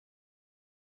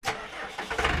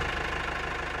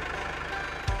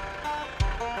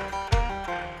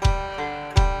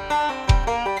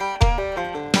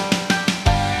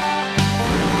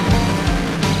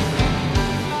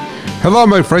Hello,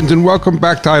 my friends, and welcome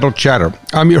back to Idle Chatter.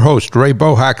 I'm your host, Ray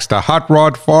Bohacs, the Hot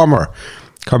Rod Farmer,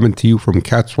 coming to you from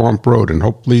Cat Swamp Road, and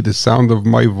hopefully the sound of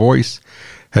my voice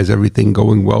has everything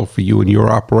going well for you in your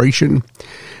operation,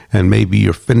 and maybe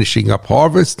you're finishing up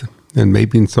harvest, and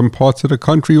maybe in some parts of the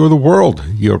country or the world,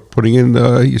 you're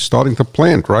you're starting to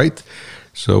plant, right?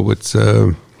 So it's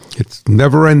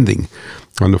never ending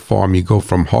on the farm. You go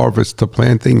from harvest to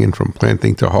planting and from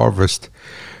planting to harvest.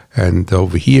 And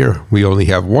over here, we only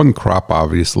have one crop,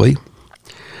 obviously,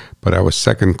 but our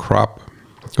second crop,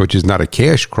 which is not a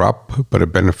cash crop, but a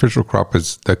beneficial crop,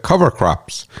 is the cover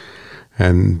crops.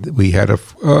 And we had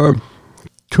 2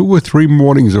 or 3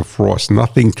 mornings of frost,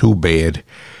 nothing too bad.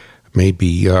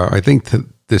 Maybe, I think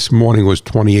this morning was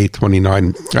 28,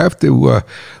 29. I have to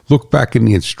look back in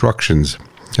the instructions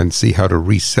and see how to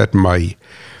reset my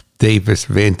Davis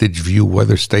Vantage View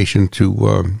weather station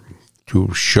to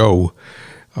show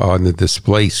on the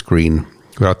display screen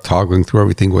without toggling through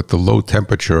everything what the low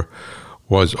temperature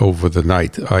was over the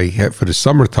night. I have for the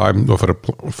summertime or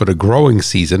for the growing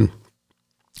season,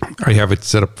 I have it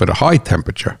set up for the high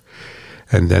temperature,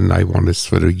 and then I want this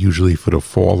usually for the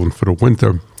fall and for the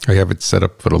winter. I have it set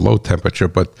up for the low temperature,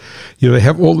 but they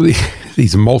have all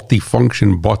these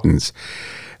multi-function buttons,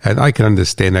 and I can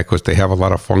understand that because they have a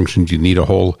lot of functions. You need a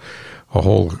whole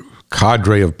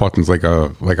cadre of buttons like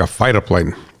a fighter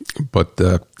plane. But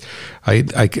I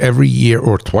every year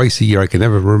or twice a year, I can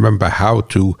never remember how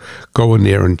to go in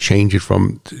there and change it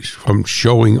from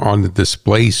showing on the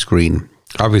display screen.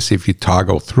 Obviously, if you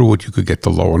toggle through it, you could get the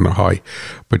low and the high.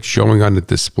 But showing on the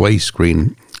display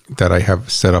screen that I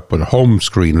have set up, a home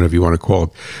screen, whatever you want to call it,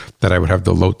 that I would have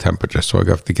the low temperature. So I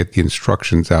have to get the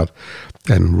instructions out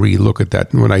and re-look at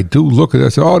that. And when I do look at it, I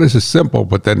say, oh, this is simple.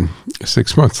 But then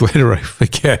 6 months later, I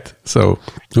forget. So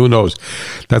who knows?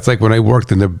 That's like when I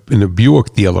worked in a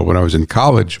Buick dealer when I was in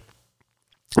college.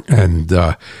 And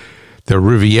the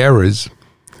Rivieras,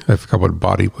 I forgot what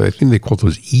body, but I think they called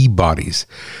those E-bodies.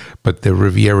 But the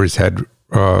Rivieras had,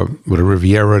 with a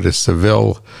Riviera, the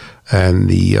Seville, and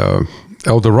the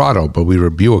Eldorado, but we were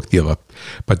a Buick dealer.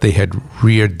 But they had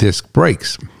rear disc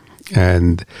brakes.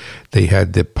 And they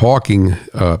had the parking,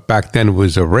 back then it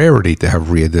was a rarity to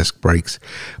have rear disc brakes,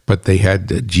 but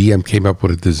GM came up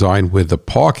with a design where the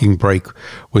parking brake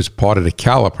was part of the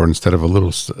caliper instead of a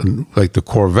little, like the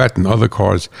Corvette and other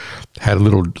cars had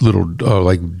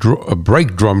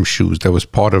brake drum shoes that was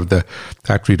part of the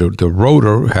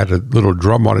rotor had a little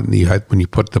drum on it, and you had, when you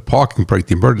put the parking brake,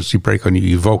 the emergency brake on,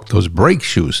 you evoked those brake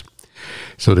shoes.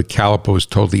 So the caliper was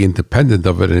totally independent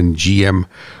of it, and GM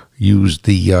used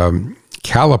the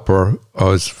caliper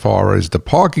as far as the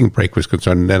parking brake was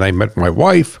concerned. And then I met my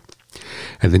wife,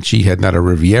 and then she had not a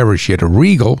Riviera, she had a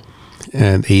Regal,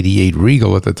 and 88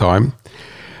 Regal at the time,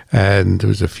 and it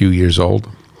was a few years old,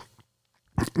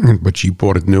 but she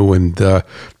bought it new, and that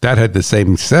had the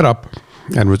same setup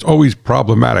and was always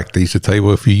problematic. They used to tell you,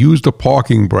 well, if you use the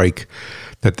parking brake,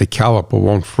 that the caliper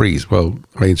won't freeze. Well,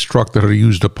 I instructed her to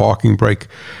use the parking brake,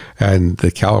 and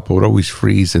the caliper would always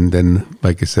freeze. And then,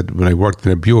 like I said, when I worked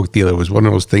in a Buick dealer, it was one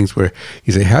of those things where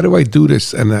you say, how do I do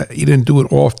this? And you didn't do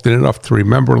it often enough to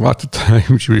remember. Lots of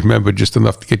times you remember just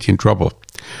enough to get you in trouble.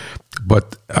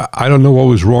 But I don't know what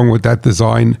was wrong with that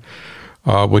design.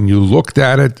 When you looked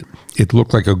at it, it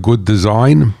looked like a good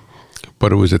design,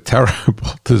 but it was a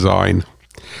terrible design,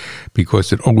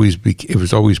 because it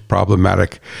was always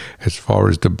problematic as far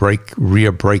as the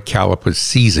rear brake caliper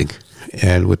seizing,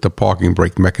 and with the parking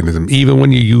brake mechanism, even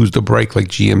when you use the brake like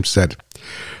GM said.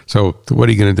 So what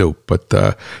are you going to do? But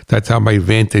that's how my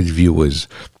Vantage View is,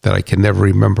 that I can never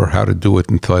remember how to do it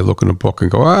until I look in a book and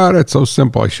go, that's so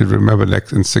simple, I should remember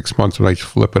in 6 months when I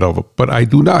flip it over. But I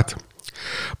do not.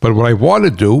 But what I want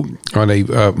to do, on a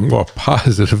more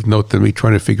positive note than me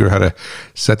trying to figure out how to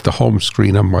set the home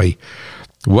screen on my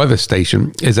weather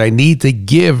station, is I need to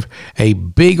give a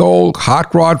big old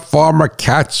Hot Rod Farmer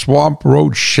Cat Swamp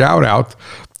Road shout out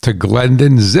to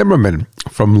Glendon Zimmerman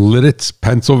from Lititz,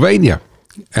 Pennsylvania.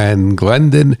 And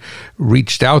Glendon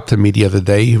reached out to me the other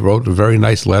day. He wrote a very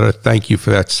nice letter. Thank you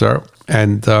for that, sir.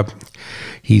 And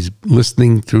he's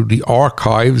listening through the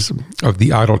archives of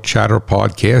the Idle Chatter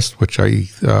podcast, which I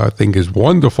think is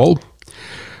wonderful.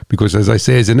 Because, as I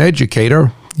say, as an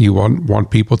educator, you want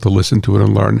people to listen to it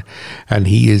and learn. And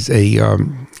he is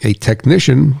a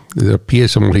technician. It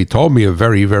appears from what he told me, a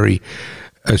very, very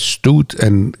astute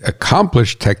and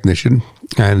accomplished technician.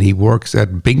 And he works at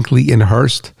Binkley &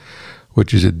 Hurst,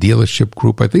 which is a dealership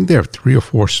group. I think they have 3 or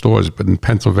 4 stores, but in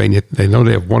Pennsylvania, they know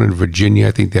they have one in Virginia.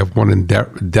 I think they have one in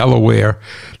Delaware.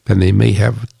 Then they may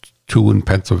have 2 in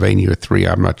Pennsylvania or 3.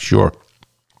 I'm not sure.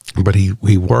 but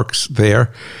he works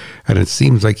there, and it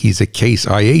seems like he's a Case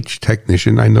IH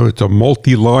technician. I know it's a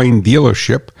multi-line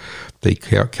dealership. They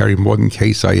carry more than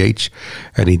Case IH,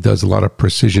 and he does a lot of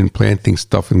precision planting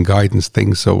stuff and guidance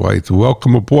things. So it's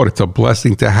welcome aboard. It's a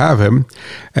blessing to have him,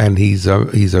 and he's a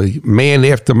man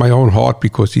after my own heart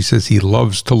because he says he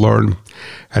loves to learn,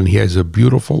 and he has a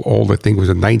beautiful old, I think it was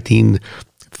a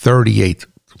 1938.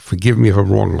 Forgive me if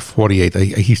I'm wrong, 48.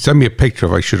 He sent me a picture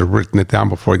of, I should have written it down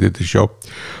before I did the show.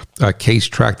 A Case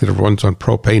tractor that runs on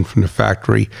propane from the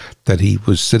factory that he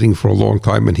was sitting for a long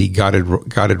time, and he got it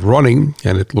running,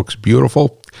 and it looks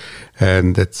beautiful.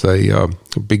 And it's a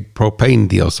big propane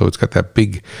deal, so it's got that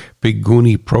big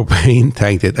Goonie propane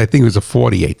tank. That I think it was a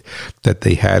 48 that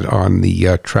they had on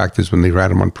the tractors when they ran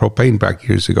them on propane back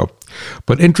years ago.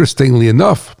 But interestingly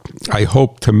enough, I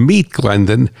hope to meet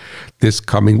Glendon this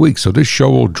coming week. So this show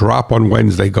will drop on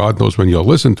Wednesday. God knows when you'll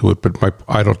listen to it, but my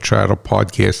Idle Chatter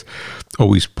podcast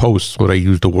always posts when I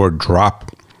use the word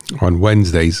drop on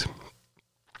Wednesdays.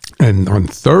 And on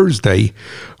Thursday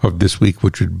of this week,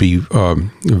 which would be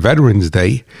Veterans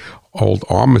Day, Old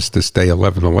Armistice Day,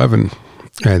 11/11,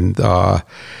 and I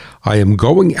am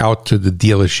going out to the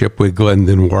dealership where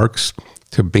Glendon works,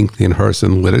 to Binkley and Hurst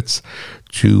and Lidditz,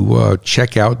 to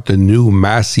check out the new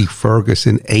Massey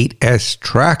Ferguson 8S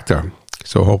tractor.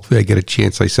 So hopefully I get a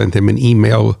chance. I sent him an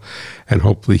email, and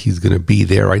hopefully he's going to be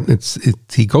there.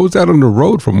 He goes out on the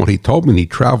road from what he told me, and he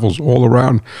travels all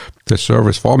around to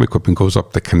service farm equipment, goes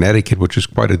up to Connecticut, which is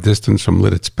quite a distance from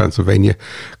Lidditz, Pennsylvania,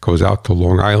 goes out to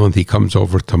Long Island. He comes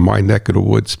over to my neck of the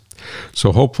woods.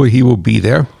 So hopefully he will be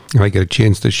there, and I get a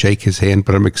chance to shake his hand.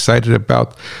 But I'm excited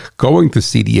about going to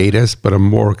see the 8S, but I'm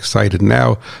more excited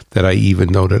now that I even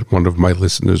know that one of my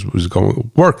listeners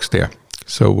works there.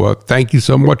 So thank you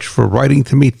so much for writing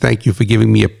to me. Thank you for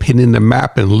giving me a pin in the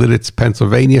map in Lidditz,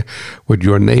 Pennsylvania, with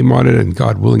your name on it. And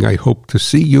God willing, I hope to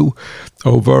see you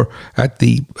over at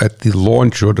the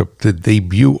launch or the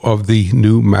debut of the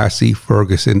new Massey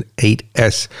Ferguson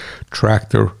 8S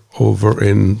tractor over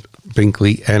in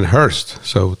Binkley and Hurst.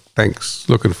 So thanks.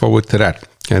 Looking forward to that.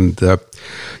 And you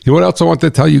know what else I want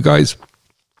to tell you guys?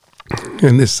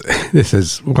 And this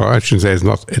is, well, I shouldn't say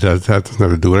that doesn't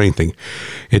have to do with anything.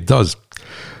 It does.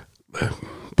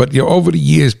 But over the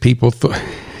years, people thought,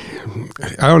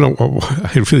 I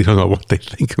really don't know what they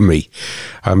think of me.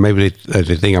 Maybe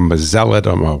they think I'm a zealot,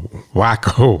 I'm a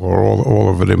wacko, or all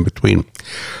of it in between.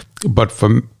 But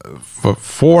for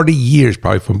 40 years,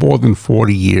 probably for more than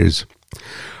 40 years,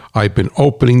 I've been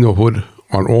opening the hood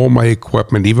on all my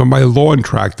equipment, even my lawn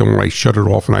tractor when I shut it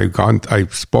off. And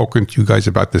I've spoken to you guys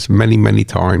about this many, many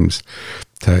times.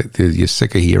 You're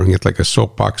sick of hearing it like a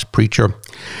soapbox preacher,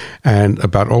 and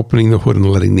about opening the hood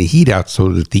and letting the heat out so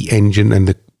that the engine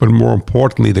but more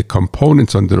importantly, the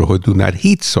components under the hood do not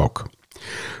heat soak.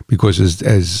 Because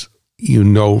as you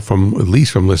know, at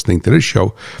least from listening to this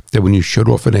show, that when you shut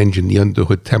off an engine, the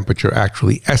underhood temperature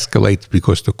actually escalates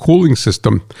because the cooling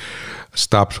system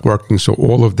stops working. So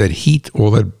all of that heat,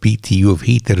 all that BTU of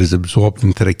heat that is absorbed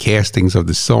into the castings of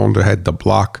the cylinder head, the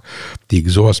block, the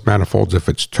exhaust manifolds, if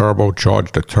it's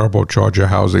turbocharged, the turbocharger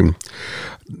housing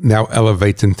now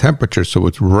elevates in temperature. So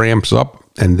it ramps up,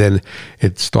 and then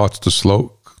it starts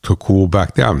to cool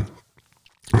back down.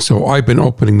 So I've been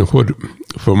opening the hood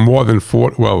for more than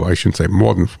 40, well, I shouldn't say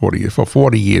more than 40 years, for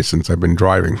 40 years since I've been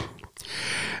driving.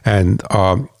 And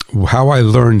how I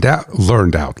learned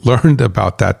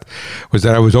about that was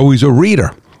that I was always a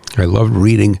reader. I loved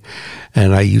reading,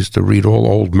 and I used to read all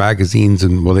old magazines,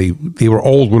 and they were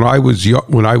old when I was young,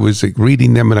 when I was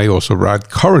reading them, and I also read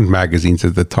current magazines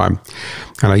at the time.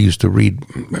 And I used to read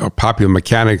Popular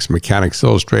Mechanics, Mechanics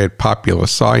Illustrated, Popular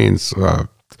Science,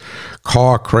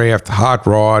 Carcraft, Hot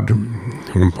Rod,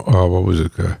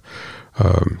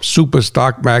 Super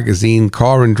Stock Magazine,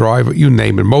 Car and Driver, you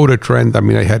name it, Motor Trend. I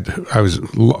mean,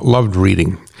 loved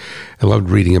reading. I loved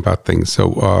reading about things.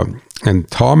 So, and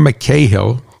Tom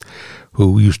McCahill,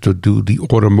 who used to do the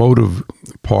automotive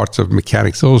parts of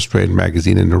Mechanics Illustrated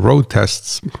magazine and the road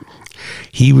tests,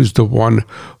 he was the one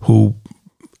who,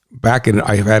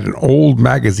 I had an old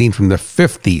magazine from the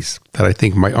 50s that I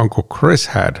think my Uncle Chris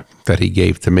had that he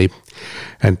gave to me.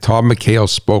 And Tom McHale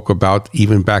spoke about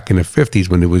even back in the 50s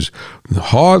when there was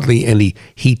hardly any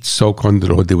heat soak under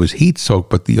the hood. There was heat soak,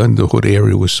 but the underhood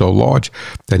area was so large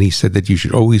that he said that you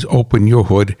should always open your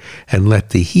hood and let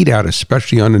the heat out,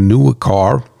 especially on a newer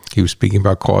car. He was speaking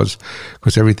about cars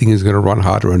because everything is going to run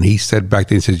hotter. And he said back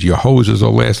then, he says, your hoses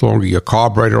will last longer, your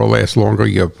carburetor will last longer,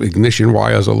 your ignition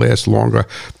wires will last longer,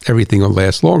 everything will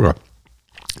last longer.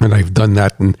 And I've done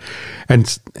that.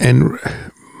 And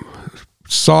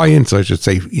science, I should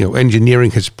say,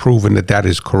 engineering has proven that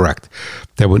is correct.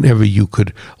 That whenever you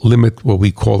could limit what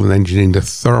we call in engineering the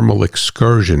thermal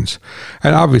excursions,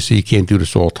 and obviously you can't do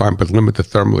this all the time, but limit the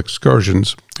thermal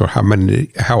excursions, or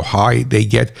how high they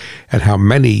get and how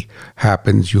many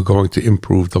happens, you're going to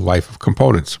improve the life of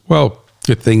components. Well,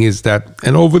 the thing is that,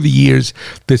 and over the years,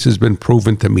 this has been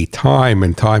proven to me time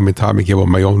and time again with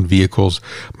my own vehicles,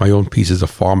 my own pieces of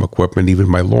farm equipment, even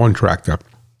my lawn tractor.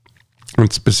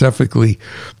 And specifically,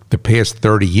 the past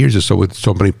 30 years or so, with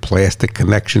so many plastic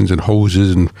connections and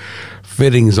hoses and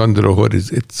fittings under the hood,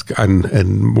 it's gotten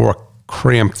and more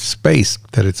cramped space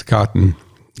that it's gotten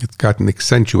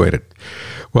accentuated.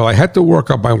 Well, I had to work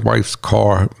on my wife's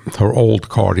car, her old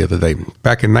car, the other day.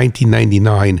 Back in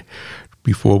 1999,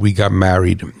 before we got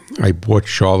married, I bought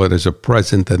Charlotte as a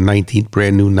present a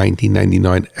brand new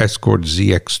 1999 Escort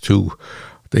ZX2.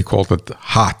 They called it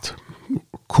Hot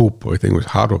Coupe. I think it was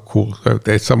hot or cool.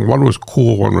 One was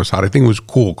cool, one was hot. I think it was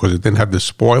cool because it didn't have the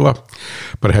spoiler,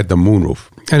 but it had the moonroof.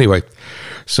 Anyway,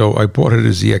 so I bought it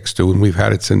as ZX2, and we've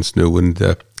had it since new.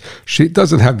 And she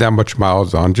doesn't have that much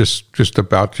miles on, just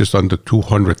under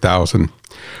 200,000.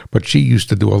 But she used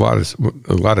to do a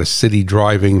lot of city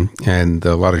driving and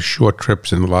a lot of short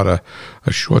trips and a lot of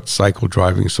short cycle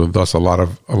driving. So thus a lot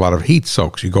of heat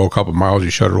soaks. You go a couple miles, you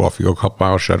shut it off. You go a couple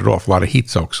miles, shut it off. A lot of heat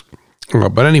soaks.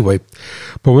 But anyway,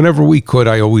 whenever we could,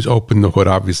 I always opened the hood.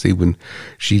 Obviously, when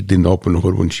she didn't open the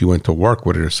hood when she went to work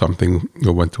with it or something,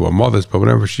 or went to her mother's. But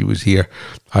whenever she was here,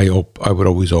 I would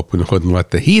always open the hood and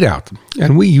let the heat out.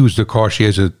 And we used the car. She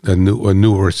has a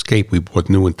newer Escape we bought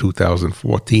new in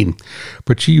 2014.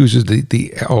 But she uses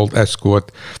the old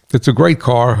Escort. It's a great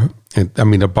car. And I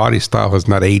mean, the body style has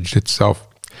not aged itself.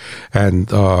 And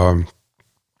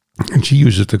she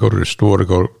uses it to go to the store, to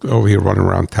go over here, run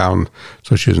around town,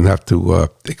 so she doesn't have to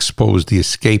expose the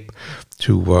Escape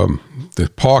to the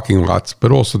parking lots.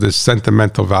 But also there's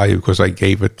sentimental value because I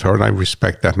gave it to her, and I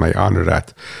respect that and I honor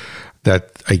that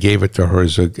I gave it to her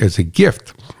as a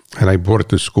gift. And I brought it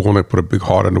to school and I put a big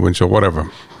heart on the windshield, whatever.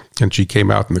 And she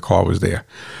came out and the car was there.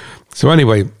 So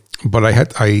anyway, but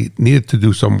I needed to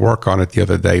do some work on it the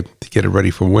other day to get it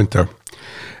ready for winter.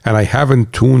 And I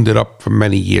haven't tuned it up for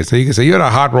many years. Now you can say, you're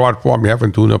a hot rod farm, you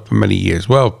haven't tuned it up for many years.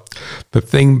 Well, the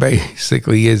thing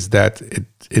basically is that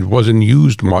it wasn't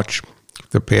used much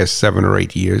the past 7 or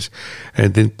 8 years.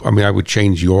 And I would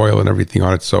change the oil and everything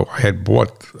on it. So I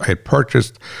had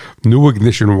purchased new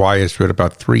ignition wires for it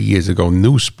about 3 years ago,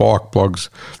 new spark plugs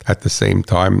at the same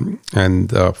time,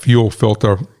 and fuel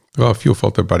filter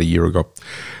about a year ago.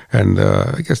 And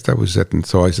I guess that was it. And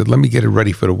so I said, let me get it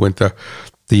ready for the winter.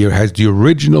 It has the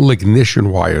original ignition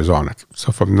wires on it.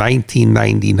 So from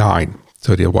 1999.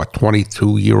 So they're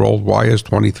 22-year-old wires,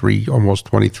 almost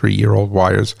 23-year-old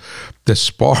wires. The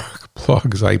spark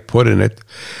plugs I put in it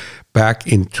back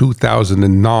in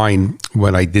 2009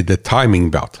 when I did the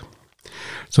timing belt.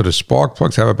 So the spark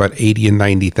plugs have about 80 and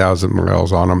 90,000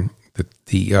 miles on them.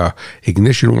 The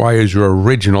ignition wires are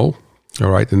original. All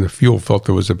right, and the fuel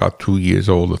filter was about 2 years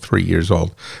old or 3 years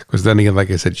old. Because then again, like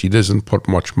I said, she doesn't put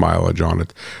much mileage on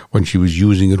it. When she was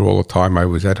using it all the time, I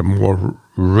was at a more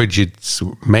rigid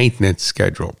maintenance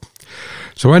schedule.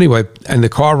 So anyway, and the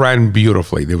car ran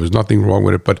beautifully. There was nothing wrong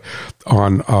with it. But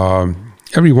on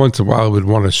every once in a while, I would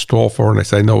want to stall for her. And I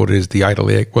said, I know it is the idle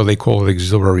air. Well, they call it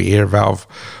auxiliary air valve.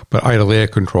 But idle air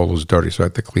control is dirty, so I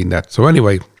had to clean that. So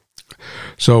anyway,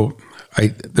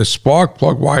 the spark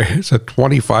plug wires are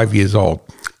 25 years old.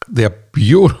 They're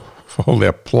beautiful.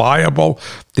 They're pliable.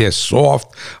 They're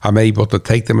soft. I'm able to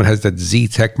take them. It has that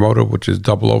Z-Tech motor, which is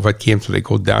double overhead cam, so they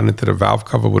go down into the valve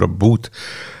cover with a boot.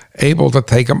 Able to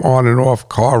take them on and off.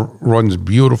 Car runs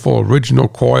beautiful. Original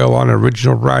coil on,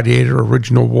 original radiator,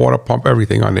 original water pump,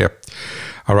 everything on there.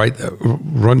 All right,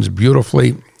 runs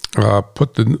beautifully.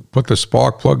 Put the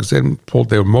spark plugs in, pull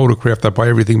their Motorcraft. I buy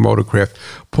everything Motorcraft.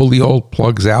 Pull the old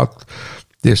plugs out.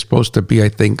 They're supposed to be, I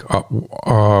think,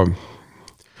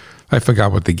 I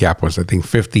forgot what the gap was. I think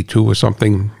 52 or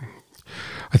something.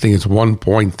 I think it's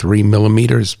 1.3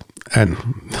 millimeters. And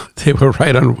they were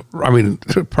right on,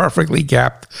 perfectly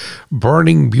gapped,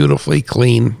 burning beautifully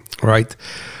clean, right?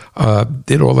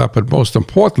 Did all that. But most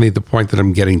importantly, the point that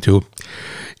I'm getting to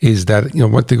is that,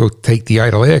 went to go take the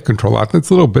idle air control out. And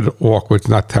it's a little bit awkward. It's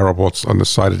not terrible. It's on the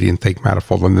side of the intake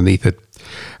manifold underneath it.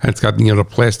 And it's got, the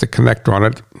plastic connector on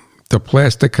it. The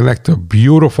plastic connector,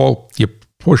 beautiful. You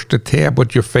push the tab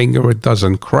with your finger. It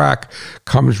doesn't crack.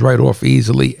 Comes right off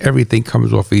easily. Everything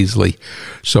comes off easily.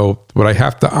 So what I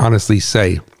have to honestly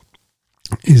say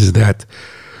is that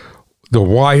the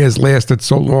wires lasted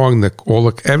so long that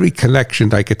every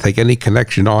connection, I could take any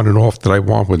connection on and off that I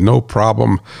want with no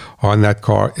problem on that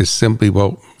car is simply,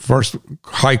 first,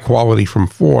 high quality from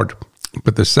Ford.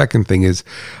 But the second thing is,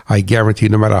 I guarantee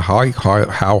no matter how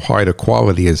high the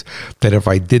quality is, that if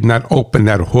I did not open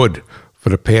that hood for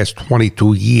the past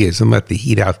 22 years and let the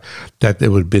heat out, that it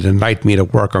would have been a nightmare to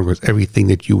work on, because everything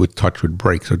that you would touch would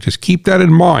break. So just keep that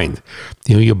in mind.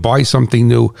 You buy something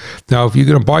new. Now, if you're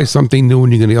going to buy something new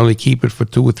and you're going to only keep it for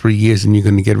 2 or 3 years and you're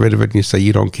going to get rid of it and you say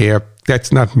you don't care,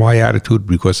 that's not my attitude,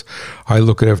 because I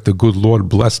look at it, if the good Lord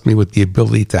blessed me with the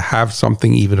ability to have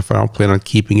something, even if I don't plan on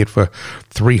keeping it for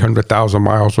 300,000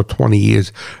 miles or 20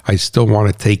 years, I still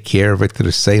want to take care of it to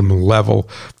the same level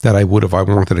that I would if I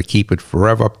wanted to keep it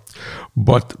forever.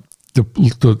 But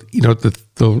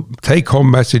the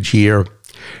take-home message here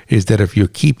is that if you're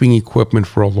keeping equipment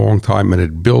for a long time and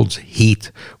it builds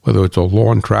heat, whether it's a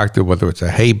lawn tractor, whether it's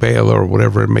a hay baler or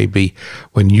whatever it may be,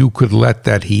 when you could let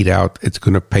that heat out, it's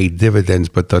going to pay dividends,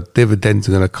 but the dividends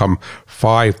are going to come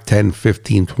 5, 10,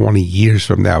 15, 20 years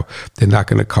from now. They're not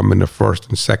going to come in the first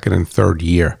and second and third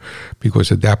year,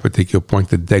 because at that particular point,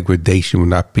 the degradation will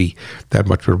not be that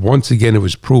much. But once again, it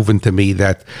was proven to me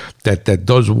that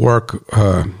does work.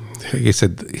 Like I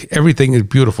said, everything is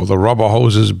beautiful. The rubber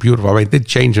hose is beautiful. I mean, it did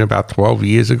change in about 12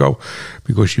 years ago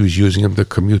because she was using them to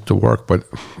commute to work. But,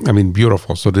 I mean,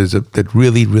 beautiful. So that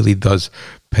really, really does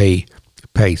pay.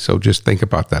 So just think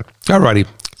about that. All righty.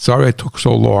 Sorry I took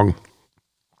so long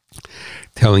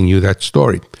telling you that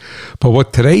story. But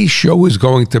what today's show is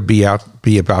going to be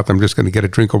about, I'm just going to get a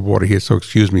drink of water here, so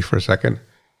excuse me for a second.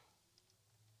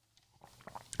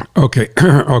 Okay.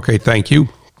 Okay, thank you.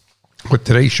 What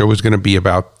today's show is going to be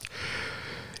about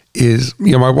is,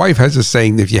 my wife has a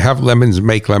saying, if you have lemons,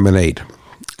 make lemonade.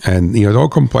 And, don't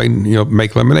complain,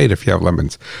 make lemonade if you have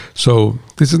lemons. So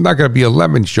this is not going to be a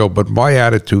lemon show, but my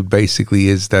attitude basically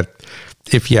is that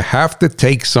if you have to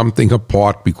take something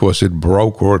apart because it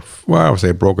broke or,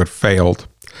 it failed,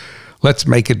 let's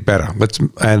make it better.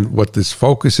 And what this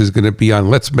focus is going to be on,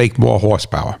 let's make more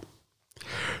horsepower.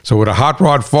 So with the hot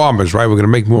rod farmers, right, we're going to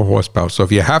make more horsepower. So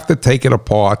if you have to take it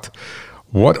apart,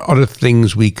 what are the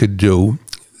things we could do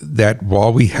that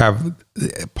while we have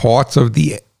part of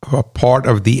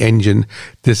the engine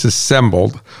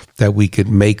disassembled, that we could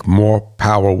make more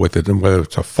power with it? And whether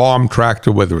it's a farm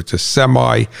tractor, whether it's a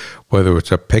semi, whether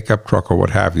it's a pickup truck or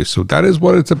what have you. So that is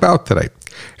what it's about today.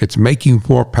 It's making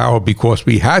more power because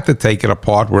we had to take it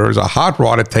apart, whereas a hot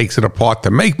rod, it takes it apart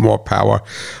to make more power.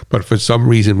 But for some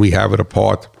reason, we have it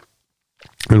apart.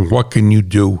 And what can you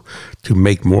do to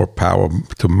make more power,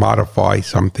 to modify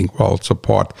something while it's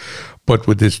apart? But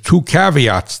there's 2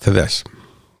 caveats to this,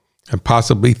 and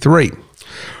possibly 3.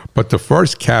 But the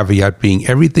first caveat being,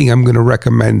 everything I'm going to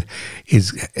recommend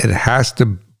is it has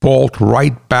to bolt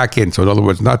right back in. So in other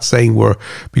words, not saying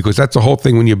because that's the whole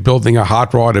thing when you're building a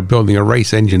hot rod or building a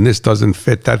race engine, this doesn't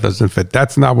fit, that doesn't fit.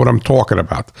 That's not what I'm talking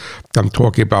about. I'm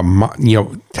talking about,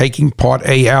 taking part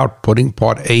A out, putting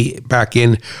part A back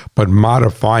in, but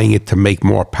modifying it to make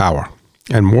more power.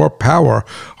 And more power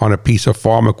on a piece of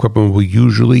farm equipment will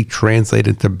usually translate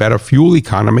into better fuel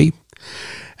economy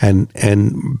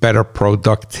and better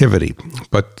productivity.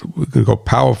 But we're going to go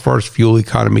power first, fuel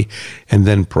economy, and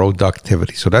then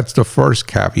productivity. So that's the first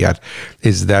caveat,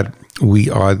 is that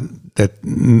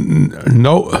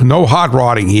no hot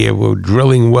rodding here. We're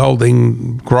drilling,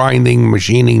 welding, grinding,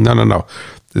 machining. No.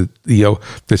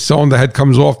 The cylinder head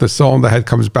comes off, the cylinder head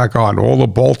comes back on. All the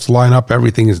bolts line up,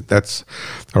 that's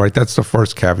all right. That's the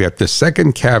first caveat. The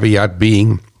second caveat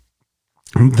being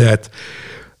that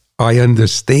I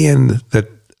understand that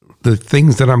the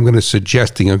things that I'm going to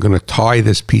suggesting are going to tie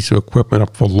this piece of equipment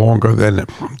up for longer than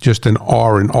just an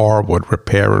R&R would,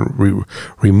 repair and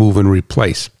remove and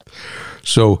replace.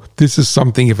 So this is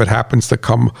something, if it happens to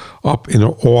come up in an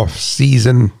off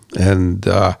season and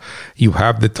you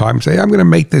have the time, say, I'm going to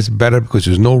make this better because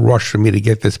there's no rush for me to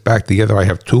get this back together. I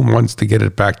have 2 months to get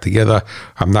it back together.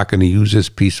 I'm not going to use this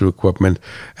piece of equipment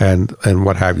and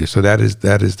what have you. So that is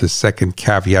the second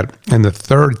caveat. And the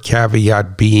third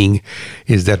caveat being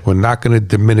is that we're not going to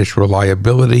diminish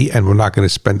reliability and we're not going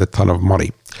to spend a ton of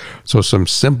money. So some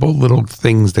simple little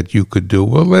things that you could do,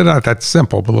 well, they're not that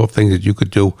simple, but little things that you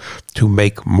could do to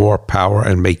make more power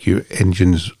and make your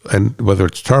engines, and whether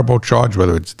it's turbocharged,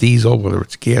 whether it's diesel, whether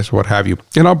it's gas, what have you.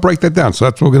 And I'll break that down. So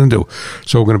that's what we're going to do.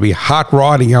 So we're going to be hot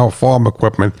rodding our farm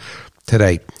equipment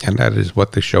today. And that is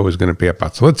what the show is going to be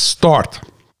about. So let's start.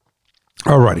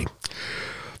 Alrighty.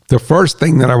 The first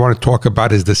thing that I want to talk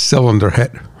about is the cylinder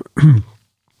head.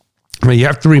 Now you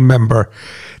have to remember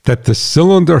that the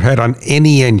cylinder head on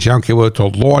any engine, okay, whether it's a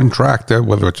lawn tractor,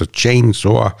 whether it's a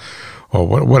chainsaw, or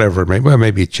whatever it may be, well,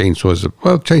 maybe a chainsaw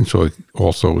chainsaw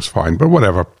also is fine, but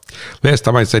whatever. Last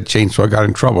time I said chainsaw, I got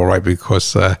in trouble, right?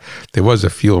 Because there was a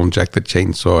fuel-injected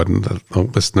chainsaw, and the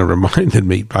listener reminded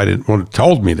me.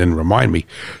 Told me, didn't remind me.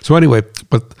 So anyway,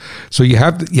 so you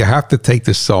have to take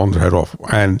the cylinder head off,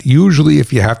 and usually,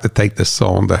 if you have to take the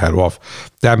cylinder head off,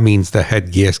 that means the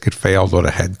head gasket failed or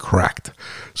the head cracked.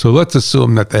 So let's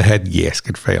assume that the head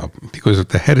gasket failed, because if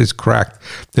the head is cracked,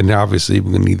 then obviously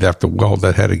we're going to either have to weld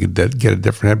that head or get a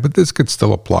different head. But this could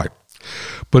still apply.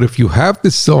 But if you have the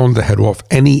cylinder head off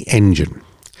any engine,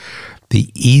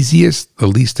 the easiest, the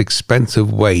least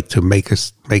expensive way to make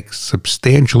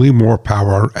substantially more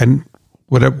power, and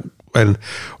what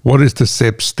is the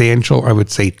substantial? I would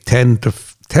say 10 to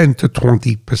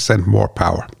 20% more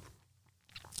power,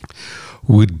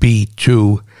 would be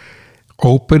to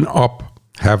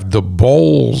have the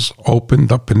bowls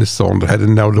opened up in the cylinder head.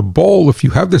 And now the bowl, if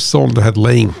you have the cylinder head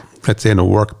laying, let's say, in a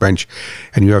workbench,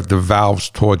 and you have the valves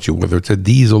towards you, whether it's a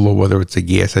diesel or whether it's a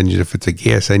gas engine. If it's a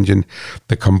gas engine,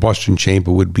 the combustion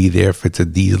chamber would be there. If it's a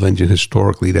diesel engine,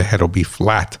 historically, the head will be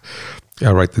flat.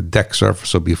 All right, the deck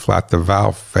surface will be flat. The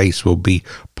valve face will be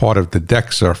part of the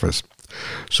deck surface.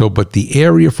 So, but the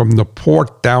area from the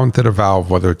port down to the valve,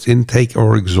 whether it's intake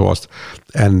or exhaust,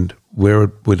 and where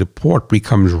the port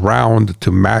becomes round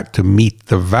to meet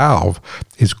the valve,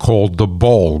 is called the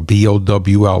bowl,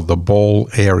 B-O-W-L, the bowl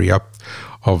area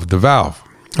of the valve,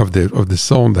 of the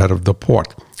cylinder head of the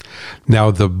port.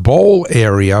 Now, the bowl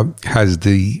area has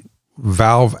the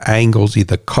valve angles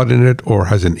either cut in it or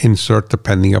has an insert,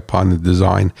 depending upon the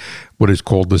design, what is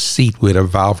called the seat, where the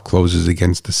valve closes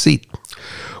against the seat.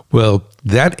 Well,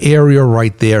 that area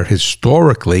right there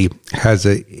historically has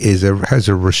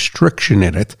a restriction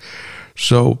in it,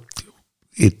 so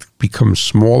it becomes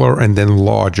smaller and then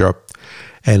larger.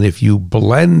 And if you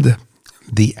blend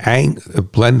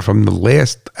from the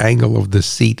last angle of the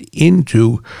seat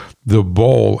into the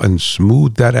bowl and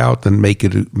smooth that out and make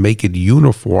it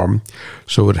uniform,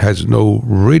 so it has no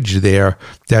ridge there,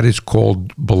 that is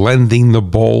called blending the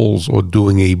bowls or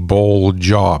doing a bowl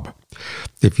job.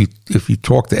 If you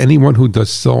talk to anyone who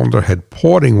does cylinder head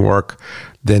porting work,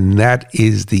 then that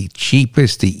is the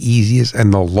cheapest, the easiest,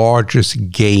 and the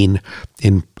largest gain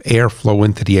in airflow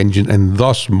into the engine, and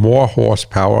thus more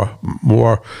horsepower,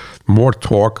 more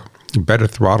torque, better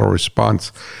throttle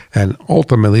response, and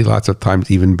ultimately lots of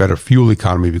times even better fuel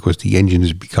economy, because the engine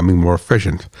is becoming more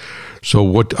efficient. So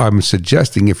what I'm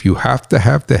suggesting, if you have to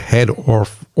have the head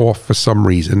off for some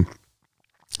reason,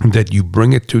 that you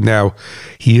bring it to now,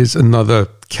 here's another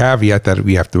caveat that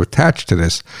we have to attach to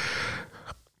this,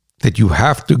 that you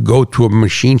have to go to a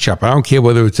machine shop. I don't care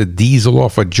whether it's a diesel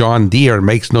off a John Deere, it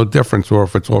makes no difference, or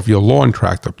if it's off your lawn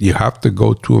tractor. You have to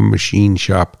go to a machine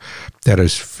shop that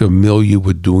is familiar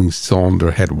with doing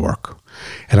cylinder head work.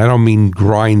 And I don't mean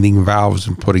grinding valves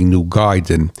and putting new guides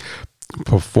in,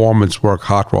 performance work,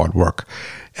 hot rod work.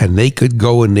 And they could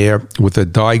go in there with a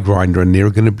die grinder, and they're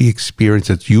going to be experienced.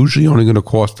 It's usually only going to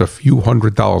cost a few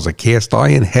 $100s. A cast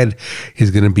iron head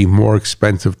is going to be more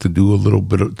expensive to do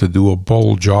a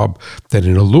bowl job than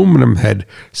an aluminum head,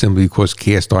 simply because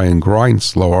cast iron grinds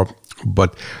slower.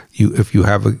 But if you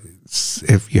have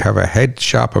a head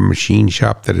shop, a machine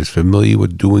shop that is familiar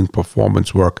with doing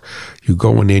performance work, you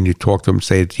go in there and you talk to them,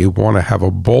 say that you want to have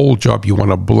a bowl job, you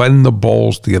want to blend the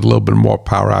bowls to get a little bit more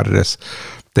power out of this.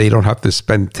 They don't have to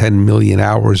spend 10 million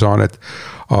hours on it.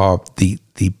 The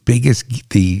biggest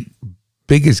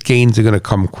gains are going to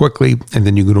come quickly, and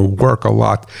then you're going to work a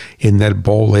lot in that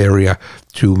bowl area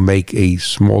to make a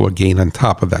smaller gain on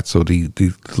top of that. So the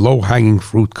low-hanging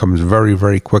fruit comes very,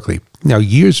 very quickly. Now,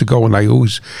 years ago, and I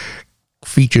always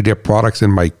feature their products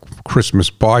in my Christmas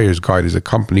buyer's guide, is a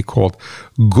company called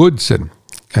Goodson,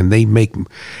 and they make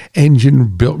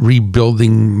engine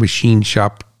rebuilding machine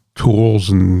shop tools,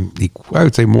 and I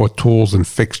would say more tools and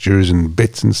fixtures and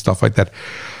bits and stuff like that.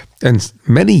 And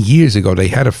many years ago, they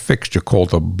had a fixture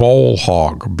called a bowl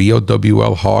hog,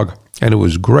 B-O-W-L hog, and it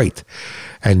was great.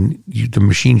 And the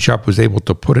machine shop was able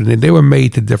to put it in. They were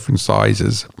made to different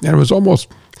sizes, and it was almost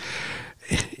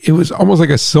like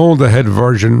a cylinder head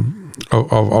version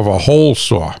of a hole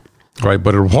saw. Right,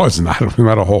 but it was not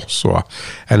a hole saw,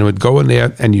 and it would go in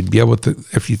there, and you'd be able to,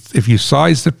 if you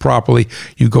sized it properly,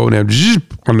 you go in there,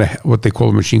 zip, on what they call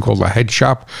a machine called a head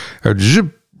shop,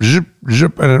 zip, zip,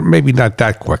 zip, and maybe not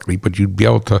that quickly, but you'd be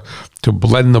able to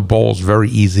blend the bowls very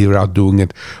easily without doing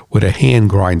it with a hand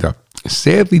grinder.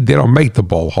 Sadly, they don't make the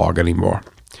bowl hog anymore,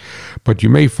 but you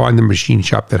may find a machine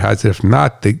shop that has it. If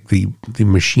not, the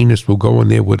machinist will go in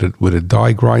there with a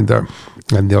die grinder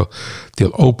and they'll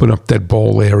open up that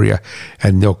bowl area,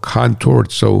 and they'll contour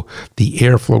it so the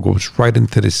airflow goes right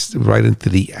into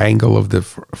the angle of the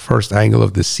first angle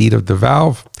of the seat of the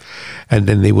valve, and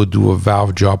then they will do a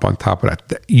valve job on top of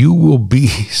that. You will be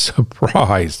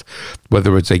surprised,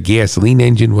 whether it's a gasoline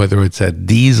engine, whether it's a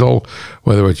diesel,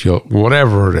 whether it's your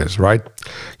whatever it is, right?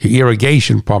 Your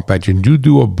irrigation pump engine, you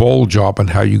do a bowl job on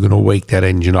how you're going to wake that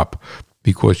engine up.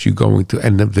 Because you're going to,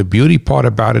 and the beauty part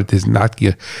about it is you're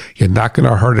not going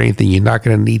to hurt anything. You're not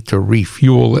going to need to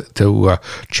refuel it, to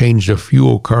change the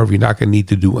fuel curve. You're not going to need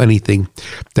to do anything.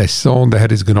 The cylinder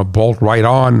head is going to bolt right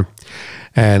on,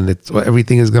 and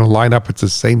everything is going to line up. It's the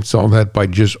same cylinder head by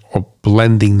just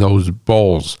blending those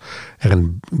bowls.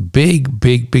 And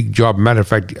big job. Matter of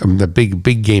fact, the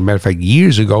big game. Matter of fact,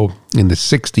 years ago in the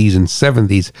 60s and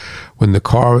 70s, when the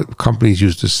car companies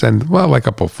used to send, like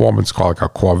a performance car, like a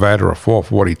Corvette or a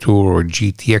 442 or a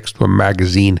GTX to a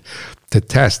magazine to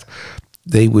test,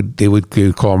 they would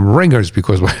call them ringers,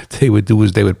 because what they would do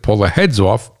is they would pull the heads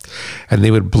off and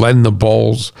they would blend the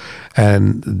bowls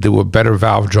and do a better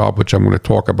valve job, which I'm going to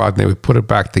talk about, and they would put it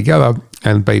back together.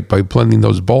 And by blending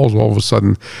those bowls, all of a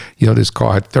sudden, this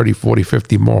car had 30, 40,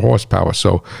 50 more horsepower.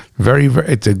 So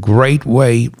it's a great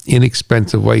way,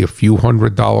 inexpensive way. A few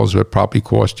 $100 would probably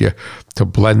cost you to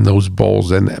blend those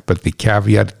bowls in. But the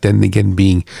caveat then again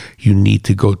being, you need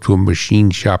to go to a machine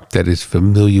shop that is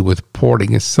familiar with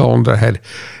porting a cylinder head,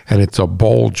 and it's a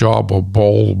bowl job or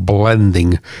bowl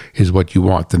blending is what you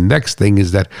want. The next thing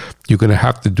is that you're going to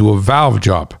have to do a valve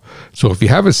job. So if you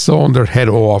have a cylinder head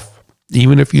off,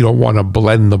 even if you don't want to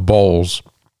blend the bowls,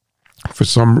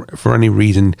 for any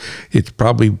reason, it's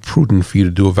probably prudent for you to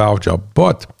do a valve job.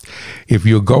 But if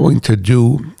you're going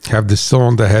to have the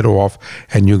cylinder head off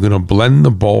and you're going to blend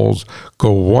the bowls,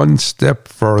 go one step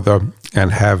further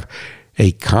and have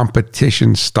a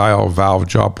competition style valve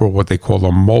job, or what they call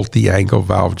a multi-angle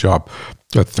valve job,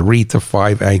 a 3 to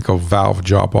 5 angle valve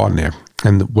job on there.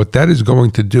 And what that is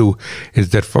going to do is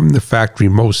that from the factory,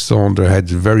 most cylinder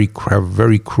heads have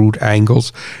very crude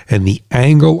angles, and the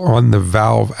angle on the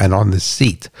valve and on the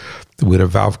seat where the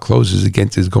valve closes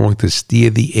against is going to steer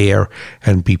the air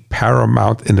and be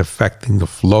paramount in affecting the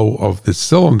flow of the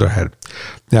cylinder head.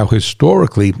 Now,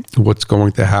 historically, what's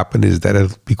going to happen is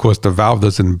that because the valve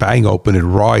doesn't bang open, it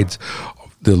rides.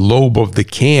 The lobe of the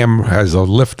cam has a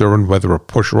lifter, and whether a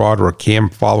push rod or a cam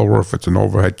follower, if it's an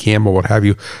overhead cam or what have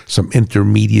you, some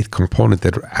intermediate component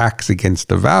that acts against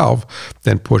the valve,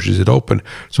 then pushes it open.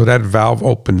 So that valve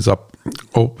opens up,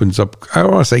 I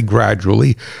don't want to say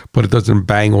gradually, but it doesn't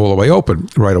bang all the way open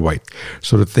right away.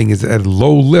 So the thing is, at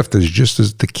low lift, is just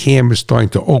as the cam is starting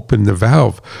to open the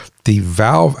valve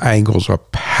angles are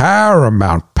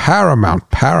paramount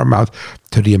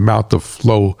to the amount of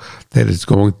flow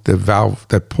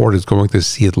that port is going to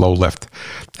see at low lift.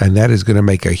 And that is going to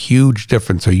make a huge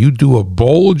difference. So you do a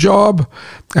bowl job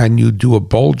and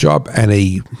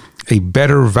a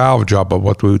better valve job, of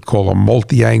what we would call a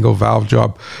multi-angle valve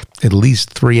job, at least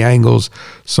 3 angles,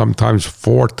 sometimes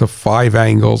 4 to 5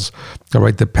 angles, all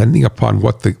right, depending upon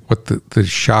what the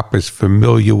shop is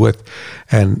familiar with.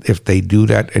 And if they do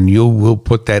that, and you will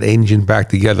put that engine back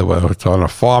together, whether it's on a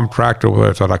farm tractor,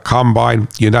 whether it's on a combine,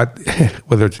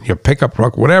 whether it's in your pickup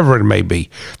truck, whatever it may be,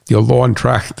 your lawn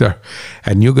tractor,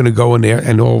 and you're going to go in there,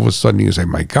 and all of a sudden you say,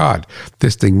 my God,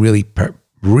 this thing really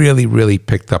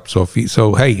picked up. So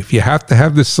if you have to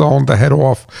have the cylinder head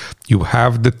off, you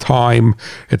have the time.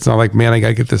 It's not like, man, I got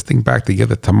to get this thing back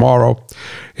together tomorrow.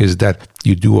 Is that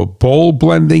you do a bowl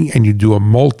blending and you do a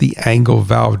multi-angle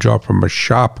valve job from a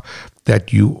shop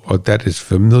that is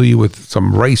familiar with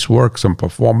some race work, some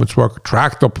performance work,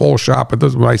 tractor pull shop.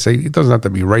 When I say it doesn't have to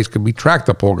be race, it could be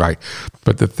tractor pull guy.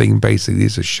 But the thing basically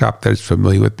is a shop that is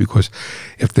familiar with, because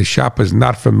if the shop is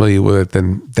not familiar with it,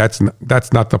 then that's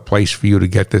not the place for you to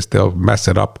get this. They'll mess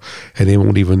it up, and they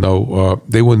won't even know.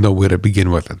 They wouldn't know where to begin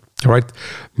with it. All right.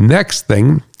 Next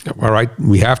thing. All right,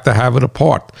 we have to have it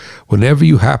apart. Whenever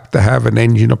you have to have an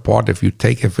engine apart, if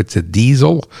it's a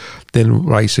diesel, then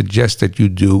what I suggest that you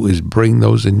do is bring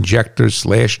those injectors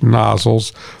 /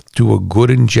 nozzles to a good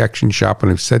injection shop.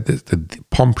 And I've said this, the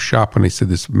pump shop, and I said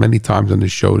this many times on the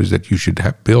show, is that you should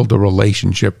build a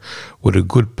relationship with a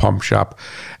good pump shop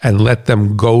and let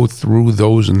them go through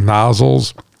those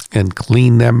nozzles and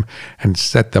clean them and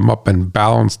set them up and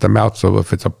balance them out. So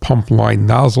if it's a pump line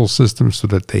nozzle system, so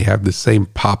that they have the same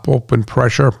pop open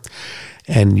pressure,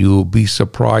 and you'll be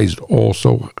surprised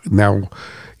also. Now,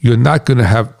 you're not going to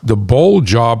have the bowl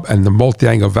job, and the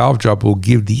multi-angle valve job will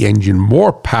give the engine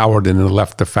more power than it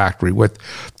left the factory with.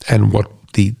 And what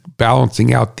the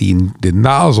balancing out the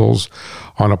nozzles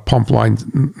on a pump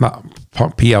line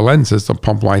PLN system,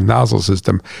 pump line nozzle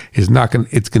system, is not going.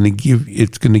 It's going to give you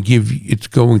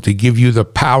the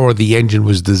power the engine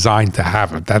was designed to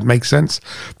have. It that makes sense.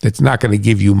 It's not going to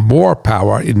give you more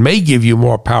power. It may give you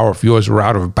more power if yours are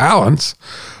out of balance,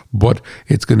 but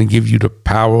it's going to give you the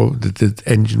power that the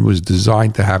engine was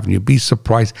designed to have. And you'll be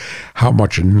surprised how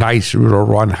much nicer it'll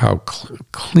run, how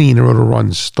cleaner it'll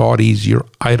run, start easier,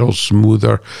 idle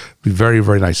smoother, be very,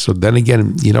 very nice. So then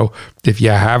again, if you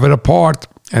have it apart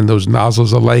and those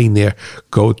nozzles are laying there,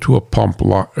 go to a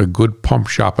good pump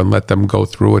shop and let them go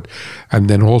through it. And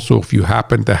then also, if you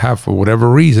happen to have, for whatever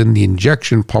reason, the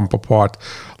injection pump apart,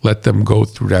 let them go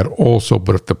through that also.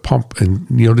 But if the pump, and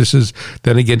this is,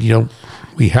 then again,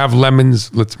 we have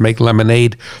lemons, let's make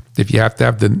lemonade. If you have to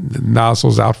have the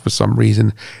nozzles out for some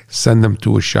reason, send them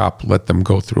to a shop, let them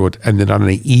go through it. And then on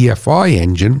an EFI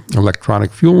engine,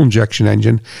 electronic fuel injection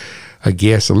engine, a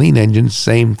gasoline engine,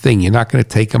 same thing. You're not going to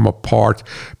take them apart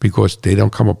because they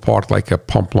don't come apart like a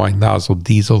pump line nozzle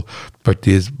diesel, but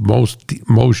there's most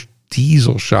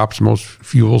diesel shops, most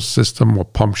fuel system or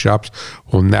pump shops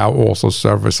will now also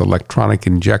service electronic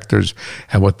injectors.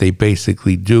 And what they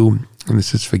basically do, and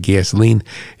this is for gasoline,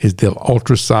 is they'll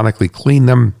ultrasonically clean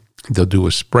them. They'll do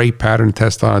a spray pattern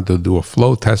test on it. They'll do a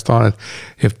flow test on it.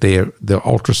 If they'll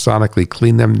ultrasonically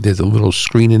clean them, there's a little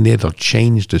screen in there. They'll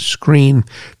change the screen.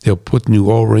 They'll put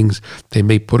new O-rings. They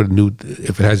may put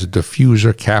if it has a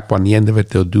diffuser cap on the end of it,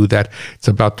 they'll do that. It's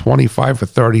about $25 or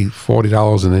 $30,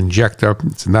 $40 an injector.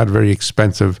 It's not very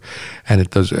expensive. And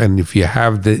it does. And if you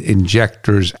have the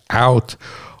injectors out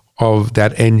of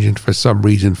that engine for some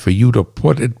reason, for you to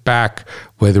put it back,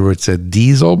 whether it's a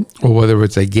diesel or whether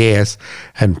it's a gas,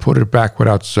 and put it back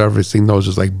without servicing those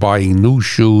is like buying new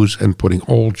shoes and putting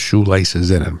old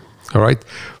shoelaces in it. All right,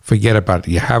 forget about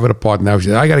it. You have it apart now.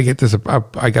 I got to get this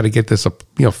up. I got to get this up,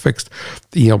 fixed,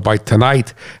 by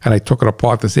tonight. And I took it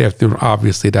apart this afternoon.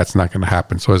 Obviously, that's not going to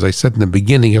happen. So as I said in the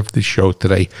beginning of the show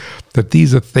today, that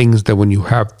these are things that when you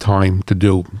have time to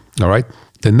do. All right.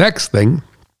 The next thing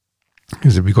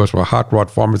is it because we're hot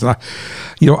rod farmers. And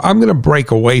I'm going to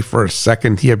break away for a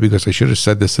second here because I should have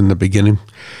said this in the beginning,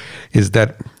 is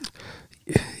that,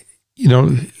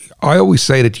 I always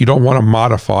say that you don't want to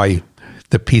modify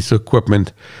the piece of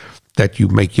equipment that you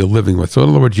make your living with. So in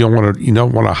other words, you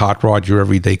don't want to hot rod your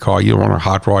everyday car. You don't want to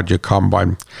hot rod your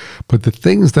combine. But the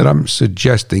things that I'm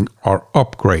suggesting are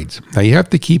upgrades. Now you have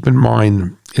to keep in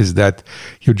mind is that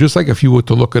you're just like if you were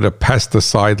to look at a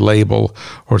pesticide label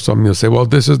or something, you'll say, well,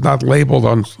 this is not labeled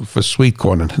for sweet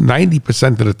corn. And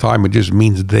 90% of the time, it just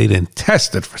means they didn't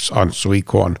test it on sweet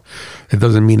corn. It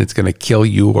doesn't mean it's going to kill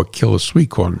you or kill a sweet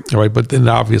corn. All right. But then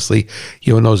obviously,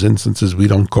 in those instances, we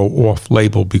don't go off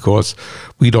label because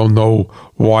we don't know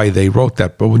why they wrote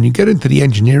that. But when you get into the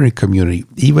engineering community,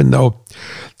 even though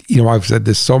I've said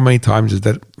this so many times, is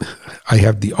that I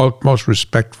have the utmost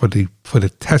respect for the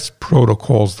test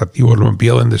protocols that the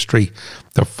automobile industry,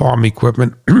 the farm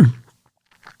equipment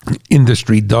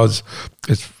industry does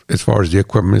as far as the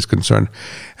equipment is concerned.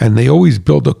 And they always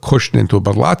build a cushion into it.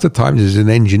 But lots of times as an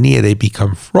engineer, they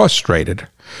become frustrated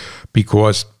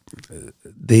because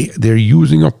they're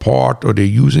using a part or they're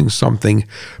using something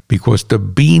because the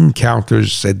bean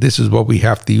counters said this is what we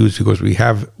have to use because we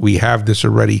have this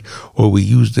already, or we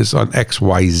use this on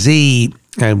XYZ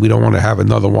and we don't want to have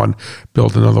another one,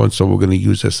 build another one, so we're going to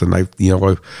use this. And I've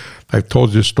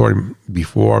told you this story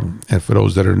before, and for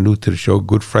those that are new to the show, a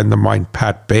good friend of mine,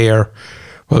 Pat Baer,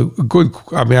 I have a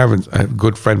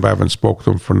good friend, but I haven't spoken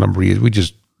to him for a number of years. We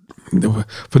just,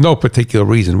 for no particular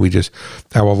reason,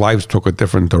 our lives took a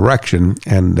different direction.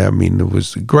 And it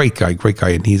was a great guy.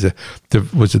 And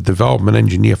was a development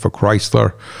engineer for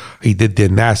Chrysler. He did their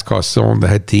NASCAR cylinder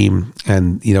head team,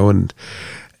 and he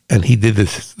did the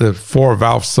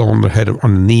 4-valve cylinder head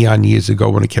on the Neon years ago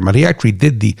when it came out. He actually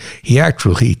did the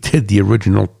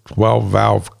original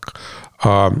 12-valve,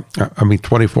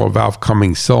 24-valve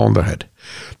Cummins cylinder head.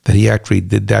 That he actually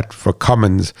did that for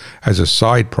Cummins as a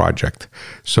side project.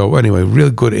 So anyway,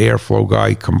 real good airflow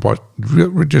guy,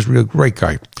 just real great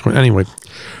guy. Anyway,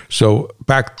 so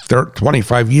back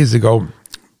 25 years ago,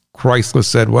 Chrysler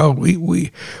said, well,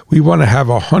 we want to have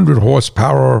 100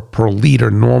 horsepower per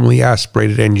liter normally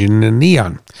aspirated engine in a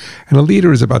Neon. And a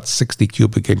liter is about 60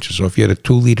 cubic inches. So if you had a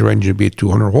 2-liter engine, it'd be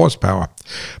 200 horsepower.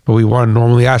 But we want to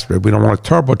normally aspirate. We don't want a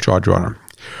turbocharger on it.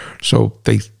 So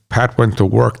Pat went to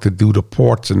work to do the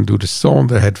ports and do the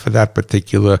cylinder head for that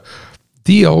particular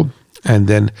deal. And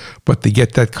then, but to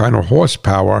get that kind of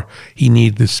horsepower, he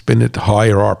needed to spin it to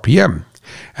higher RPM.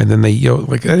 And then they,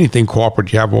 like anything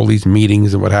corporate, you have all these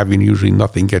meetings and what have you, and usually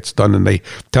nothing gets done. And they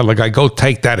tell the guy, go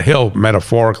take that hill,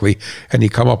 metaphorically, and you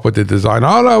come up with the design.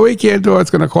 Oh, no, we can't do it. It's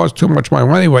going to cost too much money.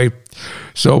 Well, anyway,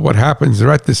 so what happens,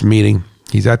 they're at this meeting.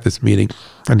 He's at this meeting,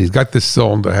 and he's got this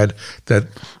cylinder head that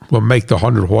will make the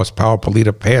 100 horsepower per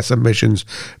liter pass emissions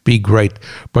be great.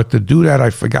 But to do that, I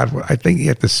forgot, I think he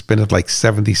had to spin it like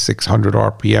 7,600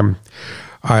 RPM.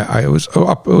 It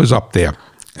was up there.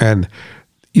 And,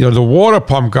 the water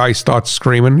pump guy starts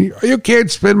screaming, you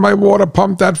can't spin my water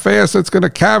pump that fast, it's going to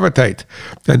cavitate.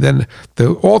 And then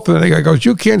the alternator guy goes,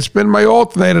 you can't spin my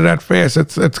alternator that fast,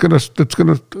 it's going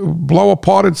to blow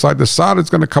apart inside. The solder's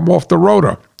going to come off the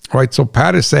rotor. Right, so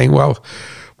Pat is saying, well,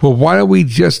 why don't we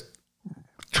just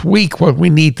tweak what we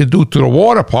need to do to the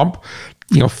water pump,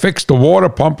 fix the water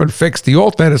pump and fix the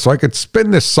alternator so I could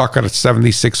spin this sucker at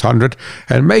 7,600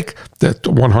 and make the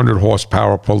 100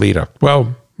 horsepower per liter.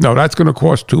 Well, no, that's going to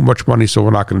cost too much money, so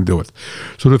we're not going to do it.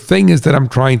 So the thing is that I'm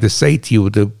trying to say to you,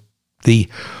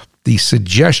 the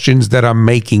suggestions that I'm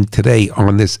making today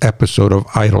on this episode of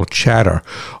Idle Chatter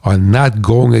are not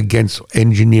going against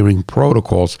engineering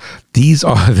protocols. These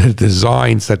are the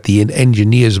designs that the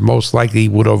engineers most likely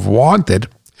would have wanted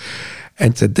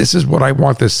and said, this is what I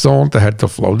want this cylinder head to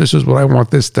flow. This is what I want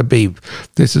this to be.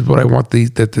 This is what I want this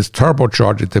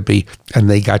turbocharger to be. And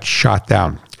they got shot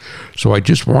down. So I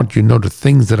just want you to know the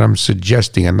things that I'm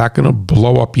suggesting are not going to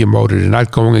blow up your motor. They're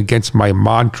not going against my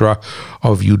mantra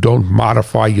of you don't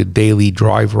modify your daily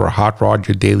driver or hot rod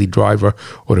your daily driver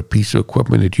or the piece of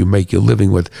equipment that you make your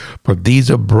living with. But these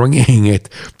are bringing it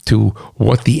to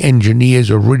what the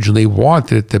engineers originally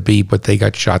wanted it to be, but they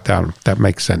got shot down. That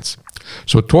makes sense.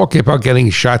 So talking about getting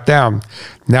shot down,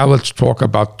 now let's talk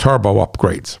about turbo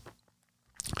upgrades.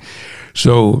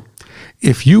 So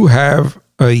if you have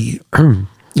a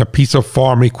piece of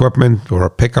farm equipment or a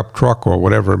pickup truck or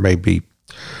whatever it may be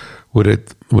with a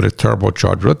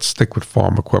turbocharger. Let's stick with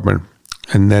farm equipment.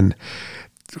 And then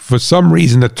for some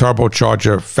reason the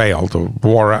turbocharger failed or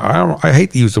wore out. I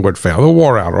hate to use the word failed, or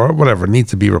wore out or whatever. It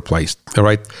needs to be replaced. All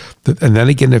right. And then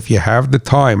again, if you have the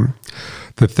time,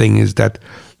 the thing is that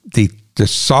the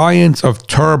science of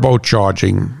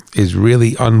turbocharging is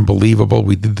really unbelievable.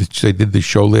 They did the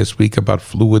show last week about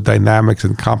fluid dynamics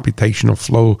and computational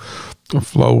flow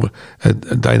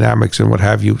dynamics and what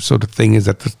have you. So the thing is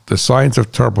that the science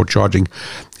of turbocharging,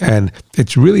 and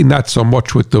it's really not so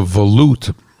much with the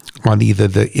volute on either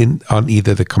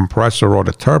the compressor or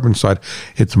the turbine side.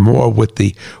 It's more with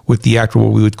the actual,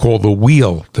 what we would call the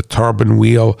wheel, the turbine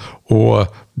wheel, or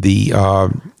the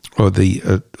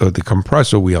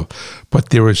compressor wheel. But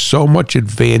there is so much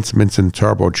advancements in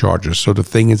turbochargers. So the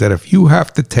thing is that if you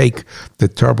have to take the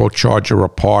turbocharger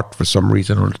apart for some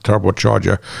reason, or the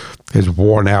turbocharger is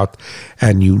worn out,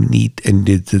 and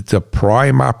it's a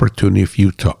prime opportunity for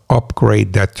you to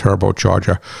upgrade that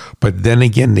turbocharger. But then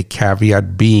again, the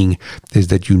caveat being is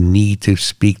that you need to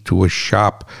speak to a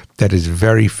shop that is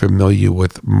very familiar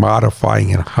with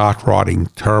modifying and hot rodding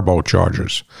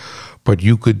turbochargers. But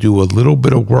you could do a little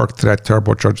bit of work to that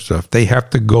turbocharger. So if they have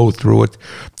to go through it,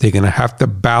 they're going to have to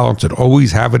balance it.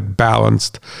 Always have it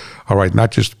balanced. All right,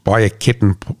 not just buy a kit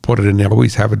and put it in there.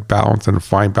 Always have it balanced and a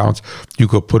fine balance. You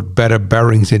could put better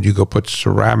bearings in. You could put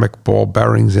ceramic ball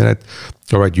bearings in it.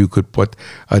 All right, you could put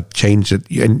change it,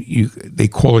 and they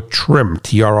call it trim,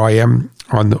 TRIM,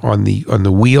 on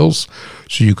the wheels.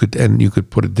 So you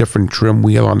could put a different trim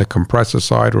wheel on the compressor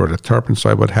side or the turbine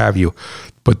side, what have you.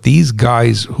 But these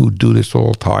guys who do this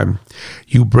all the time,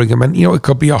 you bring them in, it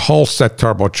could be a Hulset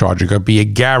turbocharger, it could be a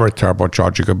Garrett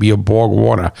turbocharger, it could be a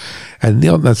Borg-Warner.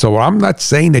 And so I'm not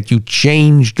saying that you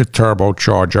change the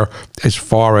turbocharger as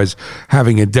far as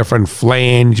having a different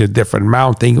flange, a different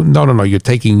mounting. No. You're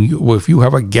taking, if you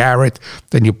have a Garrett,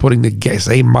 then you're putting the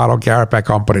same model Garrett back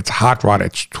on, but it's hot rod,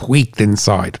 it's tweaked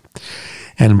inside.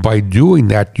 And by doing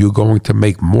that, you're going to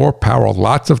make more power.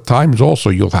 Lots of times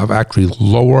also, you'll have actually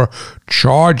lower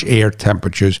charge air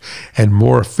temperatures and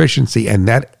more efficiency. And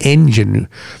that engine,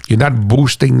 you're not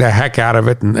boosting the heck out of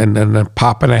it and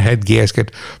popping a head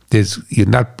gasket. You're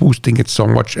not boosting it so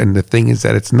much. And the thing is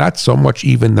that it's not so much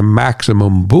even the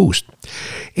maximum boost.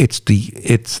 It's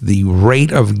the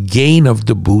rate of gain of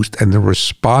the boost and the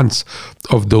response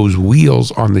of those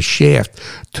wheels on the shaft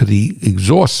to the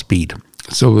exhaust speed.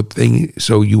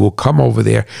 So you will come over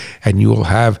there and you will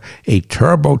have a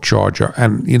turbocharger,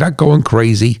 and you're not going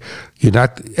crazy.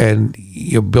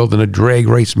 You're building a drag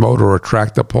race motor or a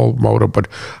tractor pull motor, but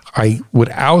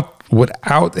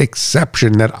without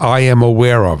exception that I am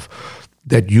aware of,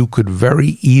 that you could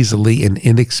very easily and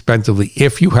inexpensively,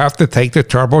 if you have to take the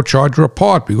turbocharger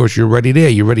apart because you're already there,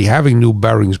 you're already having new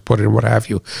bearings put in, what have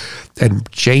you, and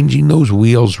changing those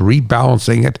wheels,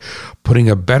 rebalancing it, putting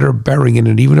a better bearing in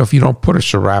it, even if you don't put a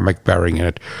ceramic bearing in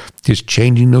it, just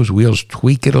changing those wheels,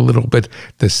 tweak it a little bit,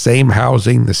 the same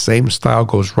housing, the same style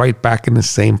goes right back in the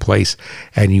same place,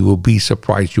 and you will be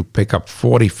surprised. You pick up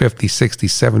 40, 50, 60,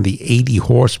 70, 80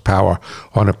 horsepower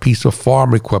on a piece of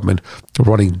farm equipment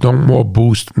running no more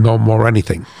boost, no more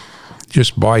anything,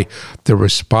 just by the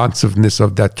responsiveness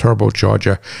of that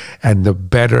turbocharger and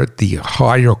the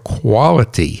higher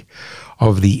quality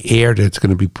of the air that's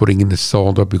going to be putting in the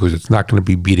cylinder, because it's not going to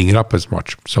be beating it up as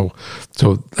much. So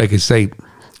like I say,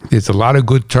 there's a lot of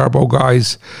good turbo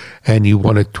guys, and you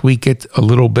want to tweak it a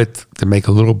little bit to make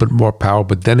a little bit more power.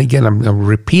 But then again, I'm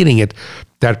repeating it,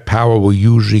 that power will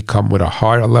usually come with a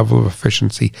higher level of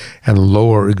efficiency and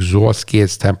lower exhaust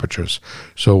gas temperatures.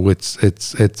 So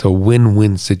it's a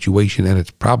win-win situation, and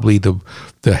it's probably the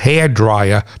hair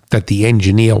dryer that the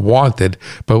engineer wanted.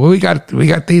 But we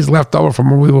got these left over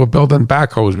from when we were building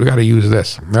backhoes. We got to use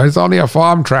this. It's only a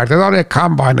farm tractor. It's only a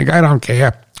combine. The guy don't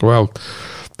care. Well,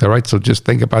 all right, so just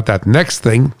think about that. Next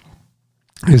thing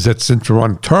is that since we're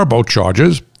on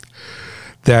turbochargers,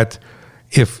 that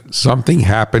if something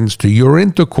happens to your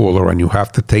intercooler and you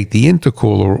have to take the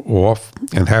intercooler off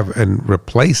and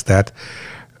replace that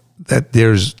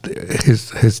there's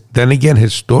then again,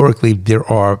 historically,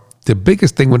 the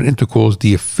biggest thing with intercoolers is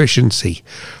the efficiency,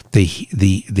 the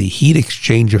heat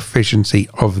exchange efficiency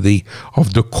of the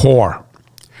core.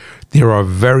 There are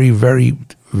very, very,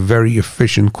 very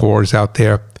efficient cores out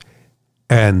there,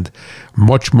 and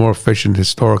much more efficient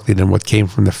historically than what came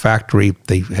from the factory.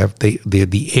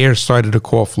 The air side of the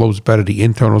core flows better, the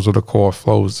internals of the core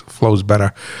flows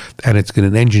better, and it's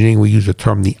going to, in engineering we use the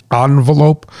term the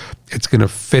envelope. It's going to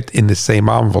fit in the same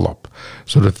envelope.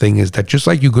 So the thing is that just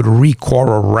like you could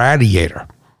recore a radiator,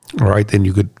 all right, and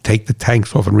you could take the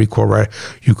tanks off and recore,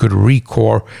 you could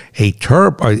recore a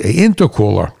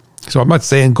intercooler. So I'm not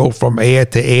saying go from air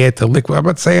to liquid. I'm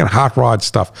not saying hot rod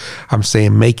stuff. I'm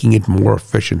saying making it more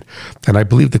efficient. And I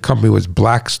believe the company was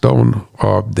Blackstone.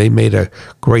 They made a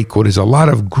great core. There's a lot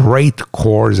of great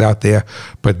cores out there,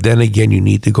 but then again, you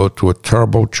need to go to a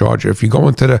turbocharger. If you go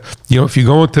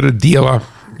into the dealer,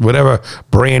 whatever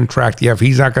brand tractor you have,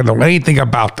 he's not going to know anything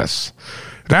about this.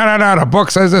 No, the book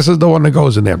says this is the one that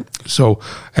goes in there. So,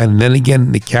 and then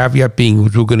again, the caveat being,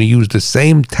 we're going to use the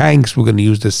same tanks, we're going to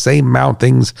use the same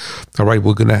mountings. All right,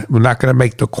 we're not going to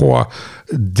make the core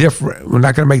different. We're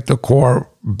not going to make the core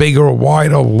bigger,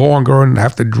 wider, longer, and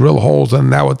have to drill holes, and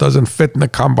now it doesn't fit in the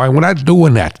combine. We're not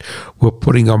doing that. We're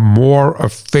putting a more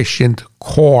efficient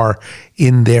core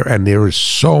in there, and there is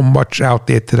so much out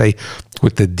there today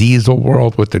with the diesel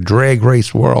world, with the drag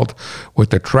race world,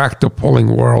 with the tractor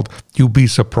pulling world. You'd be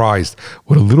surprised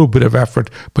with a little bit of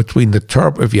effort between the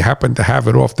turbo, if you happen to have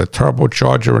it off, the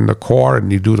turbocharger and the core,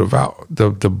 and you do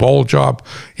the bowl job,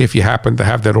 if you happen to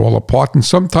have that all apart. And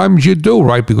sometimes you do,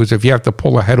 right? Because if you have to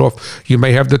pull a head off, you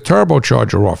may have the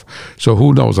turbocharger off. So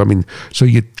who knows? I mean, so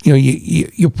you're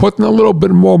putting a little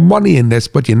bit more money in this,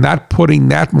 but you're not putting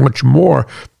that much more,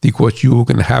 because you're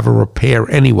going to have a repair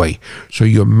anyway. So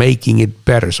you're making it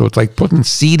better. So it's like putting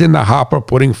seed in the hopper,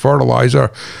 putting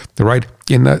fertilizer, right,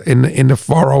 in the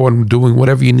furrow, and doing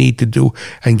whatever you need to do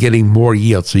and getting more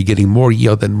yield. So you're getting more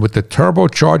yield. And with the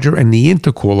turbocharger and the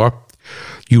intercooler,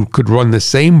 you could run the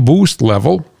same boost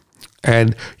level,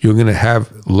 and you're going to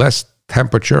have less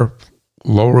temperature,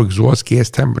 lower exhaust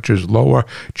gas temperatures, lower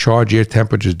charge air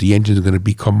temperatures. The engine is going to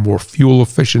become more fuel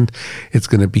efficient. It's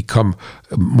going to become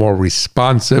more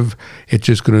responsive. It's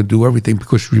just going to do everything.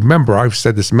 Because remember, I've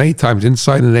said this many times,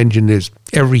 inside an engine,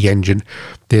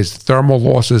 there's thermal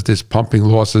losses, there's pumping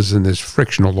losses, and there's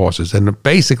frictional losses. And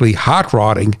basically, hot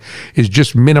rodding is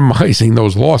just minimizing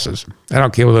those losses. I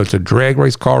don't care whether it's a drag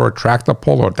race car or a tractor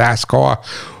pull or a DAS car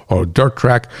or dirt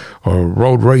track or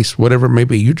road race, whatever it may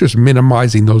be. You're just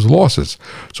minimizing those losses.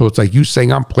 So it's like you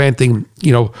saying, I'm planting,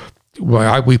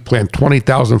 we plant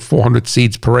 20,400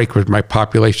 seeds per acre with my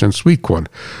population in sweet corn.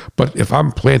 But if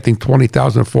I'm planting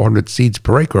 20,400 seeds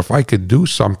per acre, if I could do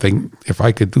something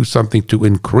to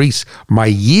increase my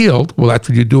yield, well, that's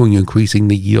what you're doing. You're increasing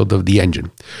the yield of the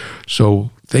engine. So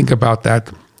think about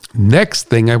that. Next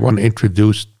thing I want to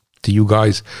introduce to you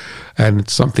guys, and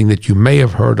it's something that you may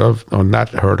have heard of or not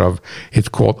heard of. It's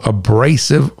called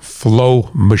abrasive flow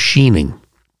machining.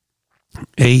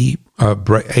 AFM,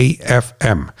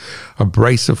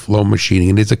 abrasive flow machining.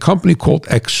 And there's a company called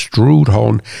Extrude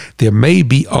Hone. There may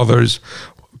be others.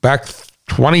 Back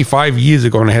 25 years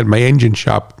ago, when I had my engine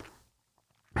shop,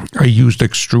 I used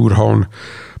Extrude Hone.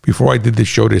 before I did this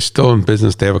show. They're still in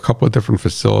business. They have a couple of different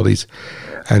facilities,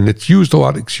 and it's used a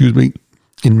lot,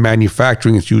 in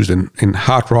manufacturing. It's used in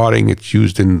hot rodding. It's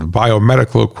used in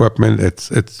biomedical equipment.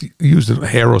 It's used in the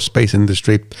aerospace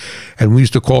industry. And we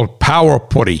used to call it power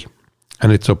putty.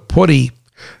 And it's a putty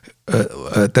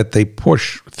that they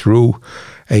push through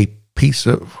a piece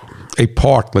of a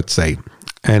part, let's say.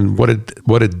 And what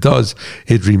it does,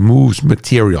 it removes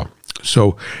material.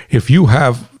 So if you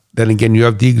have, then again, you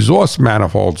have the exhaust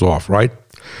manifolds off, right?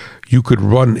 You could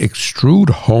run extrude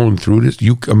hone through this.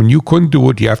 You couldn't do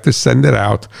it. You have to send it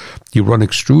out. You run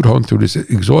extrude hone through this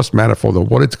exhaust manifold, and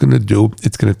what it's going to do,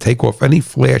 it's going to take off any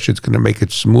flash. It's going to make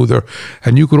it smoother.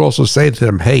 And you could also say to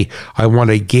them, hey, I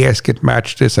want a gasket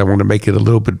match this. I want to make it a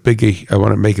little bit bigger. I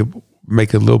want to make it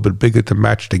a little bit bigger to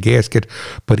match the gasket.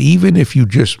 But even if you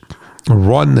just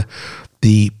run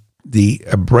the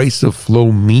abrasive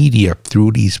flow media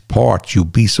through these parts, you'll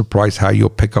be surprised how you'll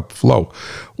pick up flow.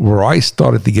 Where I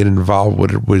started to get involved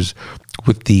with it was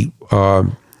with the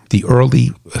early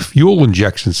fuel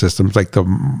injection systems, like the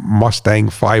Mustang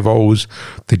 5.0s,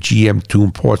 the GM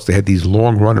tune ports. They had these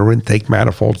long runner intake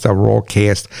manifolds that were all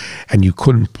cast, and you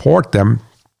couldn't port them.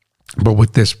 But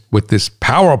with this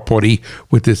power putty,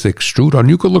 with this extrude hone,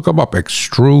 you could look them up,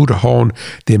 extrude hone.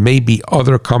 There may be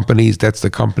other companies. That's the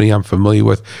company I'm familiar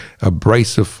with,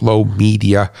 Abrasive Flow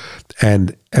Media.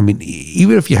 And I mean,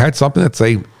 even if you had something that,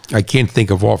 say, I can't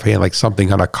think of offhand, like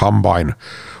something on a combine,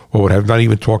 or would have, not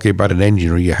even talking about an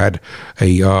engine, or you had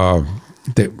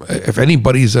if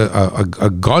anybody's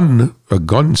a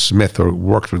gunsmith or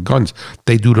works with guns,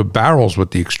 they do the barrels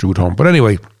with the extrude hone. But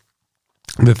anyway,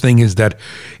 the thing is that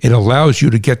it allows you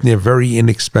to get in there very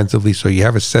inexpensively. So you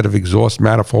have a set of exhaust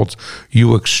manifolds, you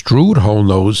extrude hone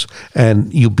those,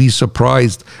 and you'll be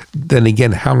surprised then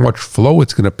again how much flow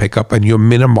it's going to pick up, and you're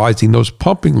minimizing those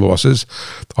pumping losses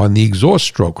on the exhaust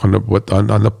stroke, on what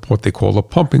they call the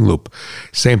pumping loop.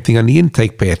 Same thing on the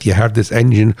intake path. You have this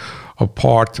engine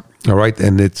apart, all right,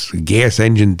 and it's a gas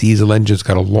engine, diesel engine. It's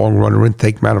got a long runner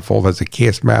intake manifold, has a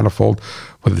cast manifold,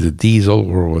 whether it's a diesel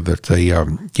or whether it's a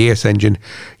gas engine.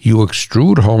 You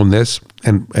extrude hone this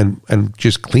and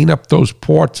just clean up those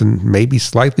ports and maybe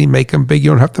slightly make them big. You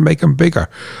don't have to make them bigger,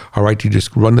 all right? You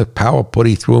just run the power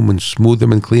putty through them and smooth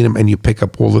them and clean them, and you pick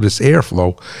up all of this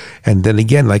airflow. And then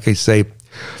again, like I say,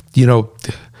 a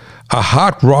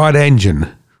hot rod engine,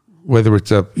 whether it's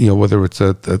a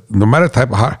no matter type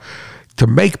of hot, to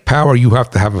make power, you have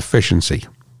to have efficiency.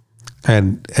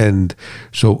 And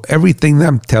so everything that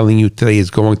I'm telling you today is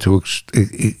going to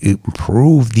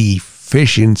improve the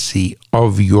efficiency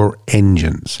of your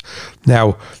engines.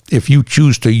 Now, if you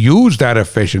choose to use that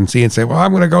efficiency and say, well,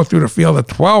 I'm going to go through the field at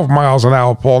 12 miles an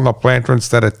hour pulling the planter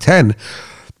instead of 10,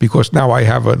 because now I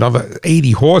have another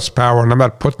 80 horsepower and I'm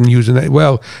not using it.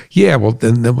 Well, yeah,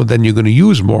 then you're going to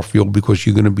use more fuel because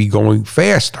you're going to be going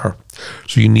faster.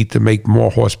 So you need to make more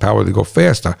horsepower to go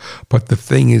faster. But the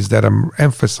thing is that I'm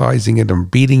emphasizing it, I'm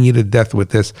beating you to death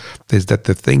with this, is that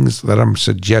the things that I'm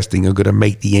suggesting are going to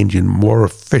make the engine more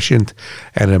efficient,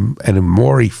 and a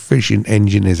more efficient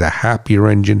engine is a happier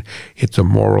engine. It's a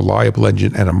more reliable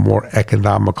engine and a more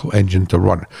economical engine to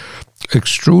run.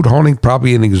 Extrude honing,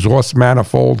 probably an exhaust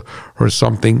manifold or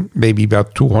something, maybe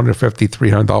about $250,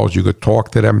 $300. You could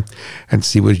talk to them and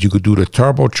see what you could do to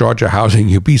turbocharger housing.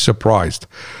 You'd be surprised.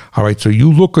 All right, so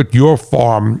you look at your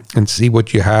farm and see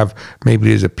what you have. Maybe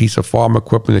there's a piece of farm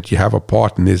equipment that you have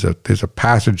apart, and there's a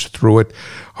passage through it.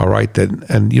 All right,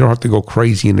 and you don't have to go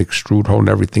crazy and extrude hone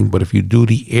everything. But if you do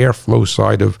the airflow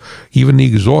side of even the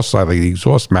exhaust side, like the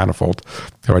exhaust manifold,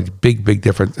 all right, big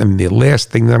difference. And the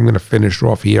last thing that I'm going to finish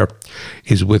off here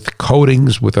is with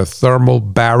coatings, with a thermal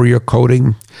barrier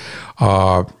coating.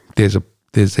 There's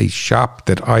a shop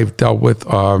that I've dealt with,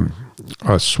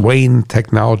 Swain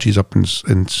Technologies up in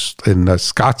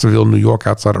Scottsville, New York,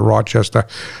 outside of Rochester.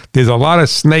 There's a lot of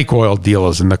snake oil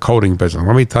dealers in the coating business.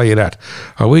 Let me tell you that.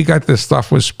 We got this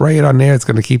stuff, we're spraying on there. It's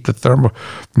going to keep the thermal.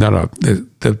 No.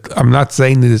 I'm not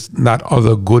saying there's not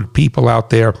other good people out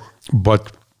there,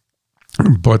 but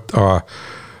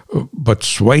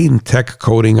Swain Tech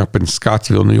Coating up in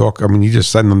Scottsville, New York, I mean, you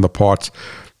just send them the parts.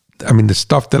 I mean, the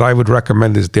stuff that I would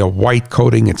recommend is their white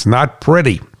coating. It's not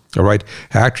pretty, all right?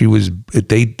 Actually,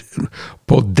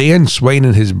 both Dan Swain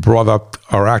and his brother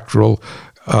are actual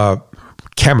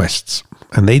chemists,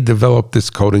 and they developed this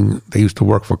coating. They used to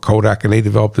work for Kodak, and they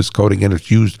developed this coating, and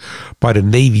it's used by the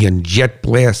Navy in jet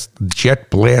blast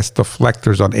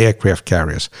deflectors on aircraft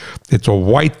carriers. It's a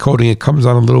white coating. It comes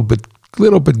on a little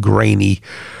bit grainy.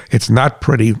 It's not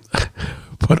pretty,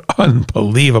 but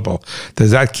unbelievable. Does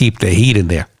that keep the heat in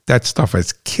there? That stuff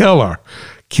is killer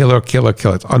Killer.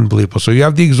 It's unbelievable. So you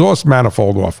have the exhaust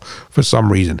manifold off for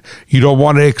some reason. You don't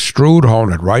want to extrude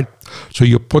hone it, right? So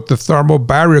you put the thermal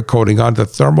barrier coating on the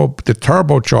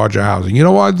turbocharger housing. You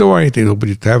don't want to do anything, but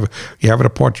you have it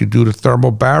apart. You do the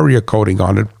thermal barrier coating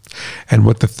on it. And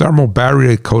what the thermal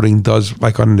barrier coating does,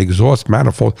 like on an exhaust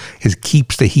manifold, is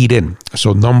keeps the heat in.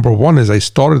 So number one, as I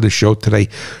started the show today,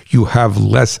 you have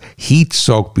less heat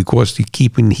soak because you're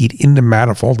keeping the heat in the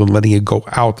manifold and letting it go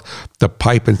out the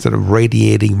pipe instead of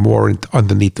radiating more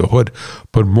underneath the hood.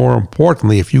 But more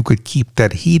importantly, if you could keep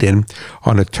that heat in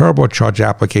on a turbocharged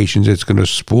applications, it's going to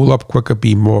spool up quicker,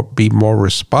 be more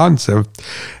responsive,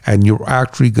 and you're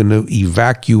actually going to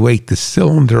evacuate the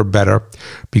cylinder better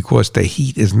because the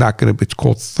heat is not going to. It's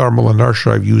called thermal inertia.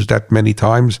 I've used that many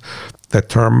times. That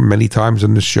term many times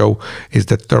in the show is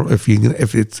that if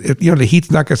the heat's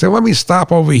not going to say, let me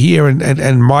stop over here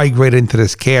and migrate into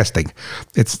this casting.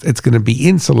 It's going to be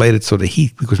insulated, so the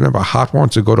heat, because remember, hot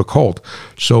wants to go to cold.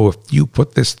 So if you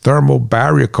put this thermal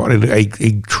barrier coating, a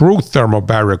true thermal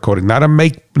barrier coating, not a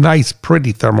make nice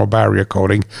pretty thermal barrier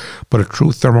coating, but a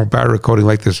true thermal barrier coating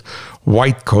like this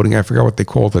white coating, I forgot what they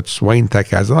call it, Swaintech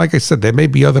has. And like I said, there may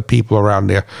be other people around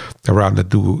that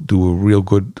do a real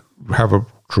good, have a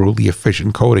truly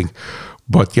efficient coating,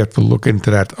 but you have to look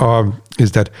into that.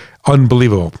 Is that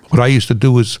unbelievable? What I used to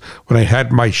do is, when I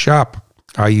had my shop,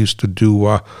 I used to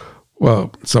do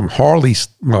some Harleys.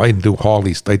 Well, I didn't do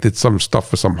Harleys. I did some stuff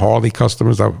for some Harley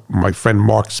customers. My friend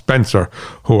Mark Spencer,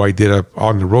 who I did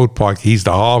on the road park, he's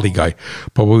the Harley guy.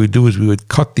 But what we would do is we would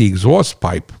cut the exhaust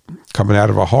pipe coming out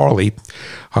of a Harley,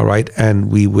 all right, and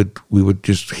we would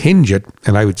just hinge it,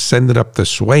 and I would send it up to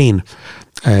Swain,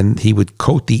 and he would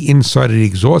coat the inside of the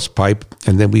exhaust pipe,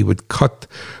 and then we would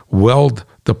weld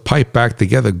the pipe back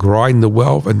together, grind the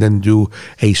weld, and then do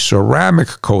a ceramic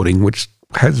coating, which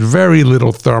has very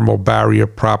little thermal barrier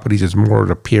properties. It's more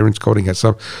an appearance coating.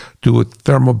 Do a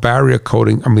thermal barrier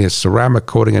coating, a ceramic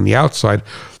coating on the outside.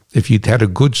 If you had a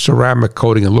good ceramic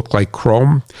coating and looked like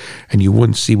chrome, and you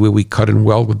wouldn't see where we cut and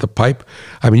weld with the pipe.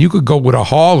 You could go with a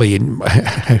Harley and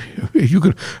you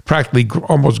could practically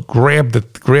almost grab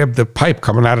the pipe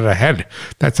coming out of the head.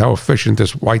 That's how efficient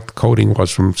this white coating was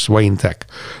from Swaintech.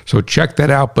 So check that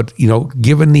out. But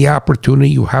given the opportunity,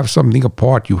 you have something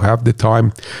apart. You have the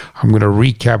time. I'm going to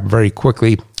recap very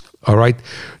quickly. All right,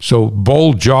 so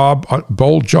bowl job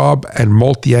and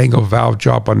multi-angle valve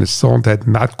job on the cylinder had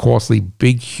not costly,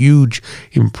 big, huge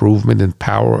improvement in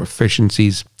power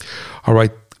efficiencies. All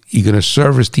right, you're going to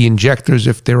service the injectors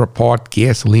if they're apart,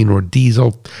 gasoline or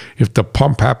diesel. If the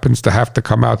pump happens to have to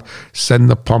come out, send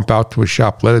the pump out to a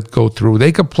shop, let it go through.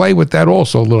 They could play with that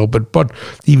also a little bit, but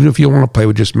even if you want to play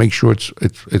with, just make sure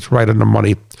it's right on the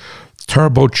money.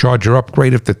 Turbocharger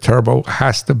upgrade, if the turbo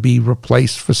has to be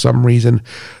replaced for some reason,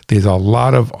 there's a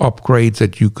lot of upgrades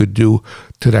that you could do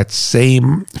to that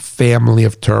same family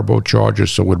of turbochargers,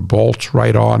 so it bolts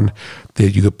right on.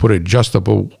 You could put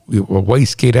adjustable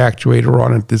wastegate actuator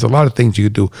on it. There's a lot of things you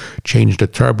could do. Change the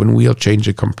turbine wheel, change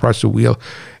the compressor wheel.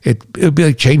 It'd be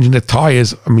like changing the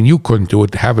tires. You couldn't do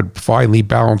it. Have it finely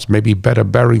balanced, maybe better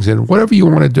bearings in, whatever you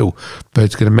want to do. But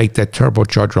it's going to make that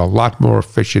turbocharger a lot more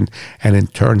efficient, and in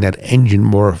turn that engine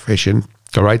more efficient.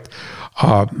 All right,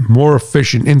 more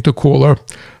efficient intercooler.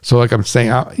 So like I'm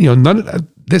saying, none of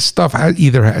this stuff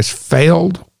either has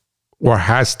failed or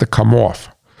has to come off.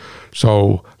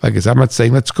 So, like I said, I'm not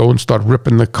saying let's go and start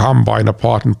ripping the combine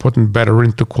apart and putting better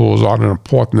intercoolers on and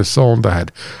importing the cylinder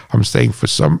head. I'm saying for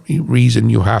some reason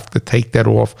you have to take that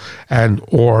off,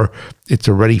 or it's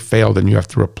already failed and you have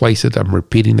to replace it. I'm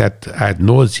repeating that ad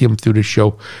nauseum through the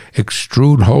show.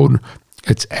 Extrude hone.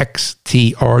 It's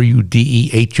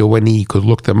XTRUDEHONE. You could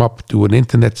look them up, do an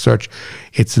internet search.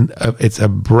 It's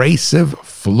abrasive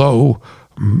flow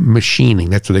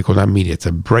machining. That's what they call that media. It's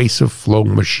abrasive flow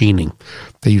machining.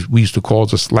 We used to call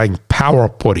it a slang power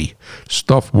putty.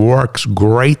 Stuff works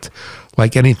great.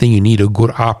 Like anything, you need a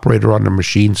good operator on the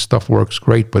machine. Stuff works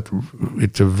great, but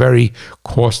it's a very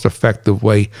cost-effective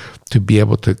way to be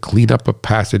able to clean up a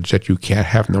passage that you can't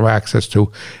have no access to.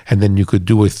 And then you could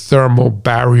do a thermal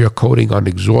barrier coating on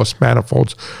exhaust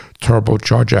manifolds,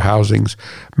 turbocharger housings.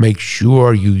 Make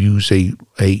sure you use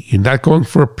you're not going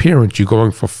for appearance, you're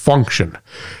going for function.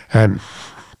 And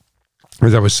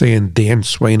as I was saying, Dan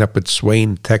Swain up at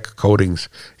Swaintech Coatings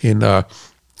in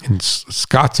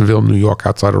Scottsville, New York,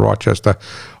 outside of Rochester.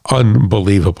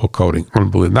 Unbelievable coating.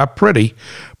 Unbelievable. Not pretty,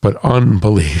 but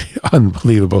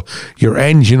unbelievable. Your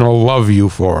engine will love you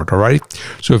for it, all right?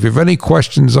 So if you have any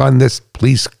questions on this,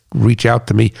 please reach out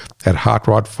to me at Hot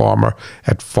Rod Farmer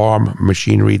at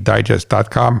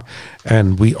farmmachinerydigest.com.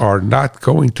 And we are not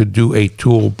going to do a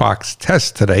toolbox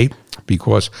test today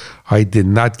because I did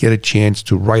not get a chance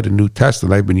to write a new test,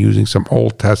 and I've been using some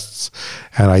old tests,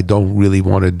 and I don't really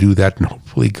want to do that. And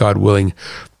hopefully, God willing,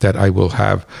 that I will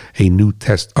have a new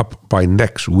test up by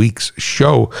next week's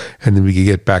show, and then we can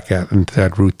get back into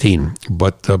that routine.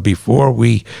 But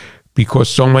because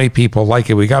so many people like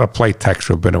it, we got to play Tex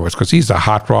Rabinowitz, because he's a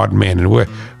hot rod man, and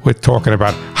we're talking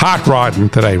about hot rodding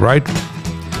today, right?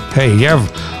 Hey, you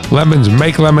have lemons,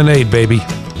 make lemonade, baby.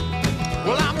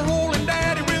 Well, I'm a rolling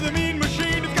daddy with a mean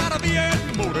machine. It's got a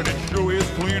V8 motor and it sure is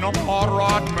clean. I'm a hot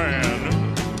rod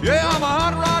man. Yeah, I'm a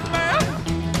hot rod man.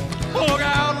 Look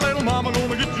out, little mama,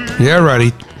 gonna get you. Yeah,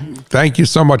 ready. Thank you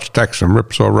so much, Tex from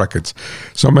Ripsaw Records.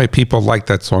 So many people like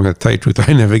that song. To tell you the truth,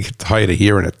 I never get tired of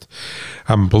hearing it.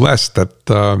 I'm blessed that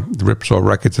Ripsaw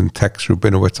Records and Tex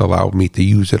Rabinowitz allowed me to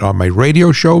use it on my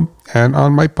radio show and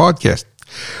on my podcast.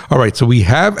 All right, so we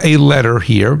have a letter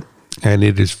here, and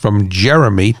it is from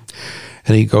Jeremy.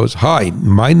 And he goes, "Hi,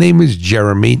 my name is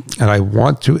Jeremy, and I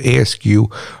want to ask you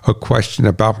a question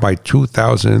about my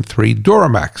 2003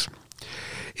 Duramax.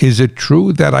 Is it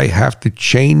true that if I have to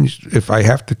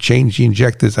change the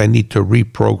injectors, I need to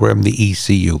reprogram the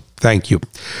ECU? Thank you."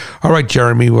 All right,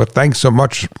 Jeremy. Well, thanks so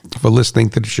much for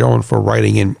listening to the show and for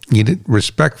writing in. You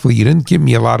didn't give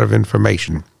me a lot of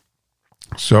information.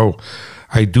 So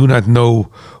I do not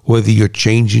know whether you're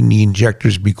changing the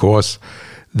injectors because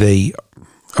they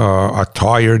are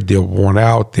tired, they're worn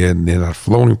out, they're not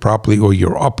flowing properly, or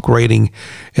you're upgrading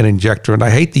an injector. And I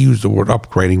hate to use the word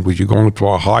upgrading, because you're going to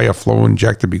a higher flow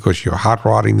injector because you're hot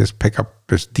rodding this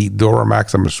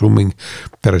Duramax. I'm assuming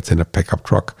that it's in a pickup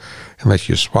truck, unless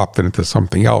you swapped it into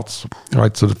something else. All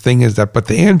right, so the thing is that, but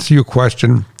to answer your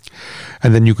question,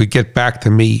 and then you could get back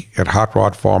to me at Hot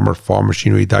Rod Farmer,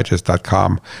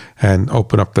 farmmachinerydigest.com, and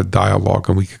open up the dialogue,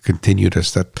 and we could continue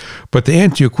this. But to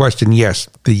answer your question, yes,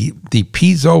 the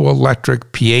piezo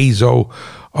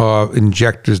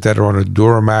injectors that are on a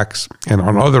Duramax and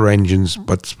on other engines,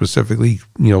 but specifically,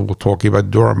 we're talking about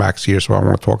Duramax here, so I don't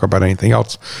want to talk about anything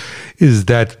else, is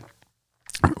that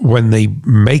when they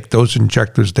make those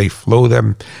injectors, they flow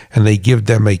them and they give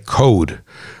them a code.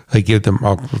 They give them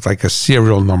like a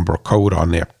serial number code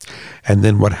on there. And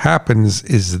then what happens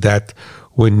is that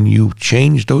when you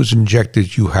change those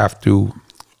injectors, you have to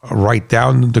write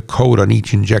down the code on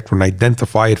each injector and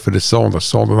identify it for the cylinder.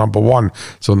 Cylinder number 1,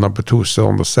 cylinder number 2,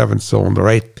 cylinder 7, cylinder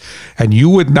 8. And you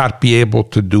would not be able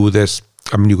to do this.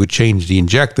 I mean, you could change the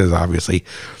injectors, obviously.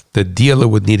 The dealer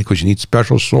would need it because you need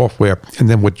special software. And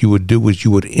then what you would do is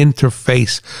you would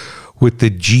interface with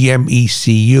the GM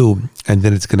ECU, and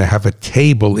then it's going to have a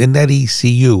table in that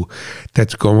ECU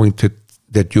that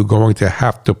you're going to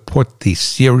have to put the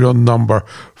serial number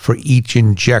for each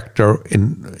injector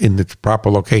in its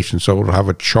proper location. So it'll have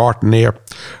a chart in there,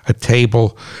 a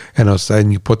table,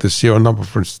 and you put the serial number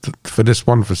for this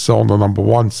one for cylinder number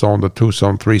 1, cylinder 2,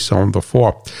 cylinder 3, cylinder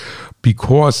 4,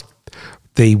 because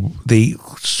they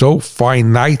so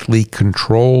finitely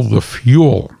control the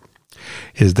fuel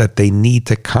is that they need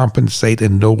to compensate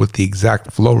and know what the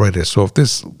exact flow rate is. So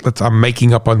if I'm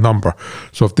making up a number.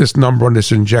 So if this number on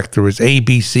this injector is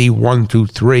ABC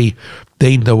 123,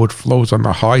 they know it flows on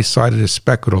the high side of the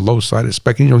spec or the low side of the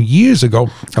spec. Years ago,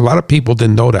 a lot of people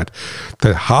didn't know that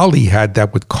Holley had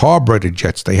that with carburetor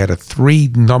jets. They had a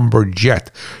 3-number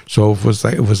jet. So it was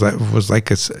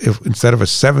like instead of a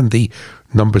 70,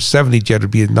 number 70 jet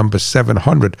would be a number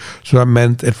 700. So that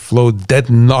meant it flowed dead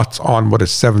nuts on what a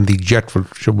 70 jet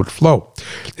would flow.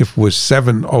 If it was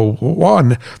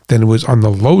 701, then it was on the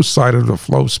low side of the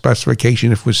flow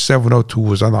specification. If it was 702, it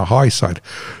was on the high side.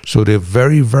 So they're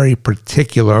very, very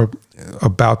particular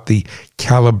about the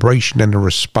calibration and the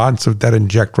response of that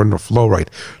injector and the flow rate.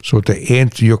 So to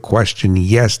answer your question,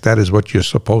 yes, that is what you're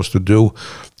supposed to do.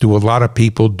 Do a lot of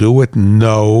people do it?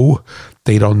 No.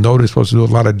 They don't know they're supposed to do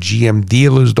it. A lot of GM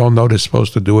dealers don't know they're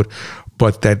supposed to do it.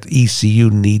 But that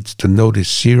ECU needs to know the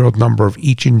serial number of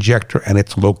each injector and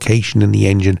its location in the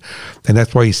engine. And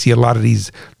that's why you see a lot of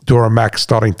these Duramax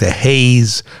starting to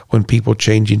haze when people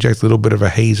change injectors. A little bit of a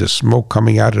haze of smoke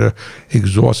coming out of the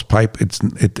exhaust pipe.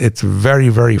 It's very,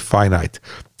 very finite.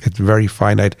 It's very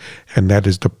finite, and that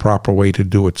is the proper way to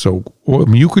do it. So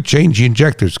you could change the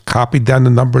injectors, copy down the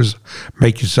numbers,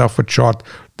 make yourself a chart.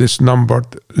 This number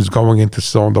is going into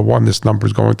cylinder 1, this number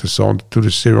is going to cylinder 2, the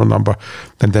serial number,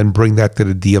 and then bring that to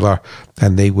the dealer,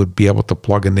 and they would be able to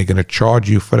plug in. They're going to charge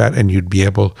you for that, and you'd be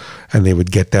able, and they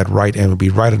would get that right, and it would be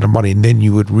right on the money, and then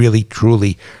you would really,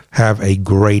 truly have a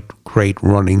great, great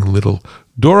running little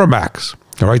Duramax.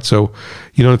 All right, so,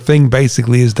 the thing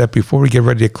basically is that before we get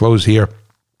ready to close here,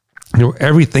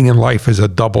 everything in life is a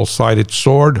double-sided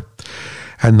sword,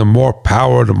 and the more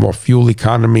power, the more fuel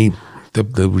economy,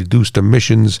 the reduced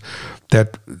emissions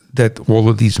that all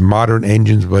of these modern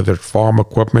engines, whether it's farm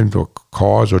equipment or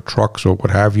cars or trucks or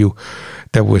what have you,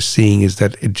 that we're seeing, is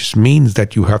that it just means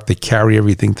that you have to carry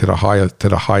everything to the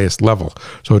highest level.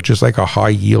 So it's just like a high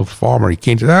yield farmer. You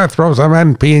can't just throw some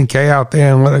NPK out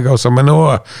there and let it go, some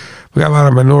manure. We got a lot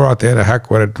of manure out there, the heck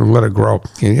with it, and let it grow.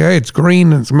 And, yeah, it's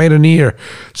green, it's made in here.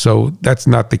 So that's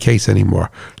not the case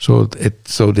anymore. So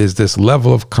there's this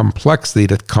level of complexity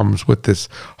that comes with this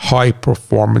high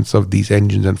performance of these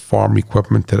engines and farm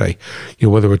equipment today.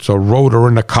 Whether it's a rotor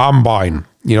in a combine,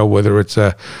 whether it's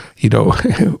a,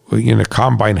 in a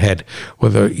combine head,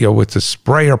 whether, it's a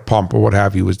sprayer pump or what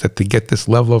have you, is that to get this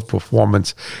level of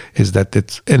performance is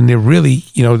that and they're really,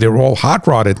 they're all hot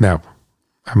rodded now.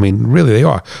 I mean, really, they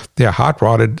are. They're hot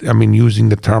rodded. I mean, using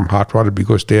the term hot rodded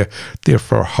because they're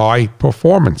for high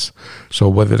performance. So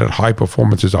whether that high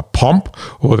performance is a pump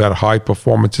or that high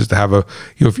performance is to have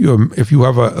if you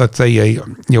have a, let's say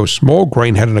a small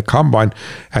grain head in a combine,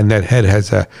 and that head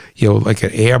has a like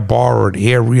an air bar or an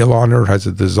air reel on there, has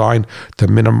a design to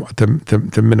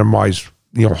minimize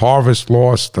harvest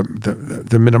loss,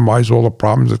 to minimize all the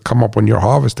problems that come up when you're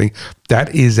harvesting.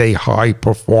 That is a high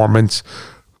performance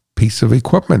piece of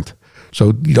equipment.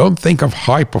 So you don't think of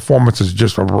high performance as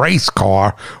just a race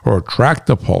car or a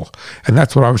tractor pull. And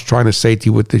that's what I was trying to say to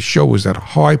you with this show, is that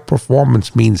high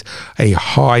performance means a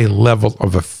high level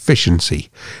of efficiency.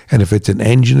 And if it's an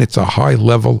engine, it's a high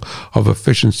level of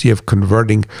efficiency of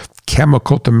converting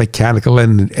chemical to mechanical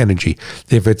energy.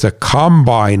 If it's a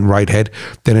combine right head,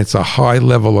 then it's a high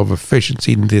level of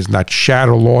efficiency, and there's not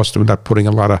shadow loss. We're not putting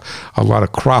a lot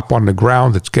of crop on the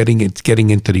ground. It's getting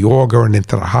into the auger and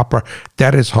into the hopper.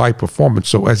 That is high performance.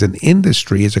 So as an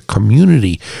industry, as a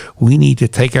community, we need to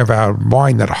take out of our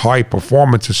mind that high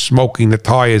performance is smoking the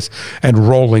tires and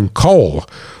rolling coal.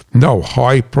 No,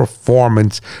 high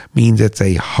performance means it's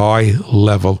a high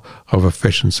level of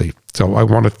efficiency. So I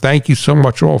want to thank you so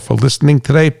much all for listening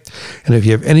today. And if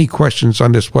you have any questions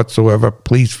on this whatsoever,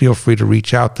 please feel free to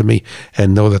reach out to me,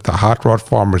 and know that the Hot Rod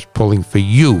Farmer is pulling for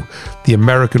you, the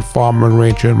American farmer and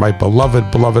rancher in my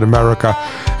beloved, beloved America.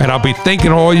 And I'll be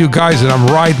thinking of all you guys, and I'm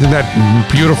riding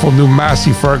that beautiful new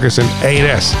Massey Ferguson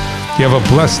 8S. You have a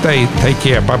blessed day. Take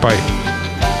care. Bye-bye.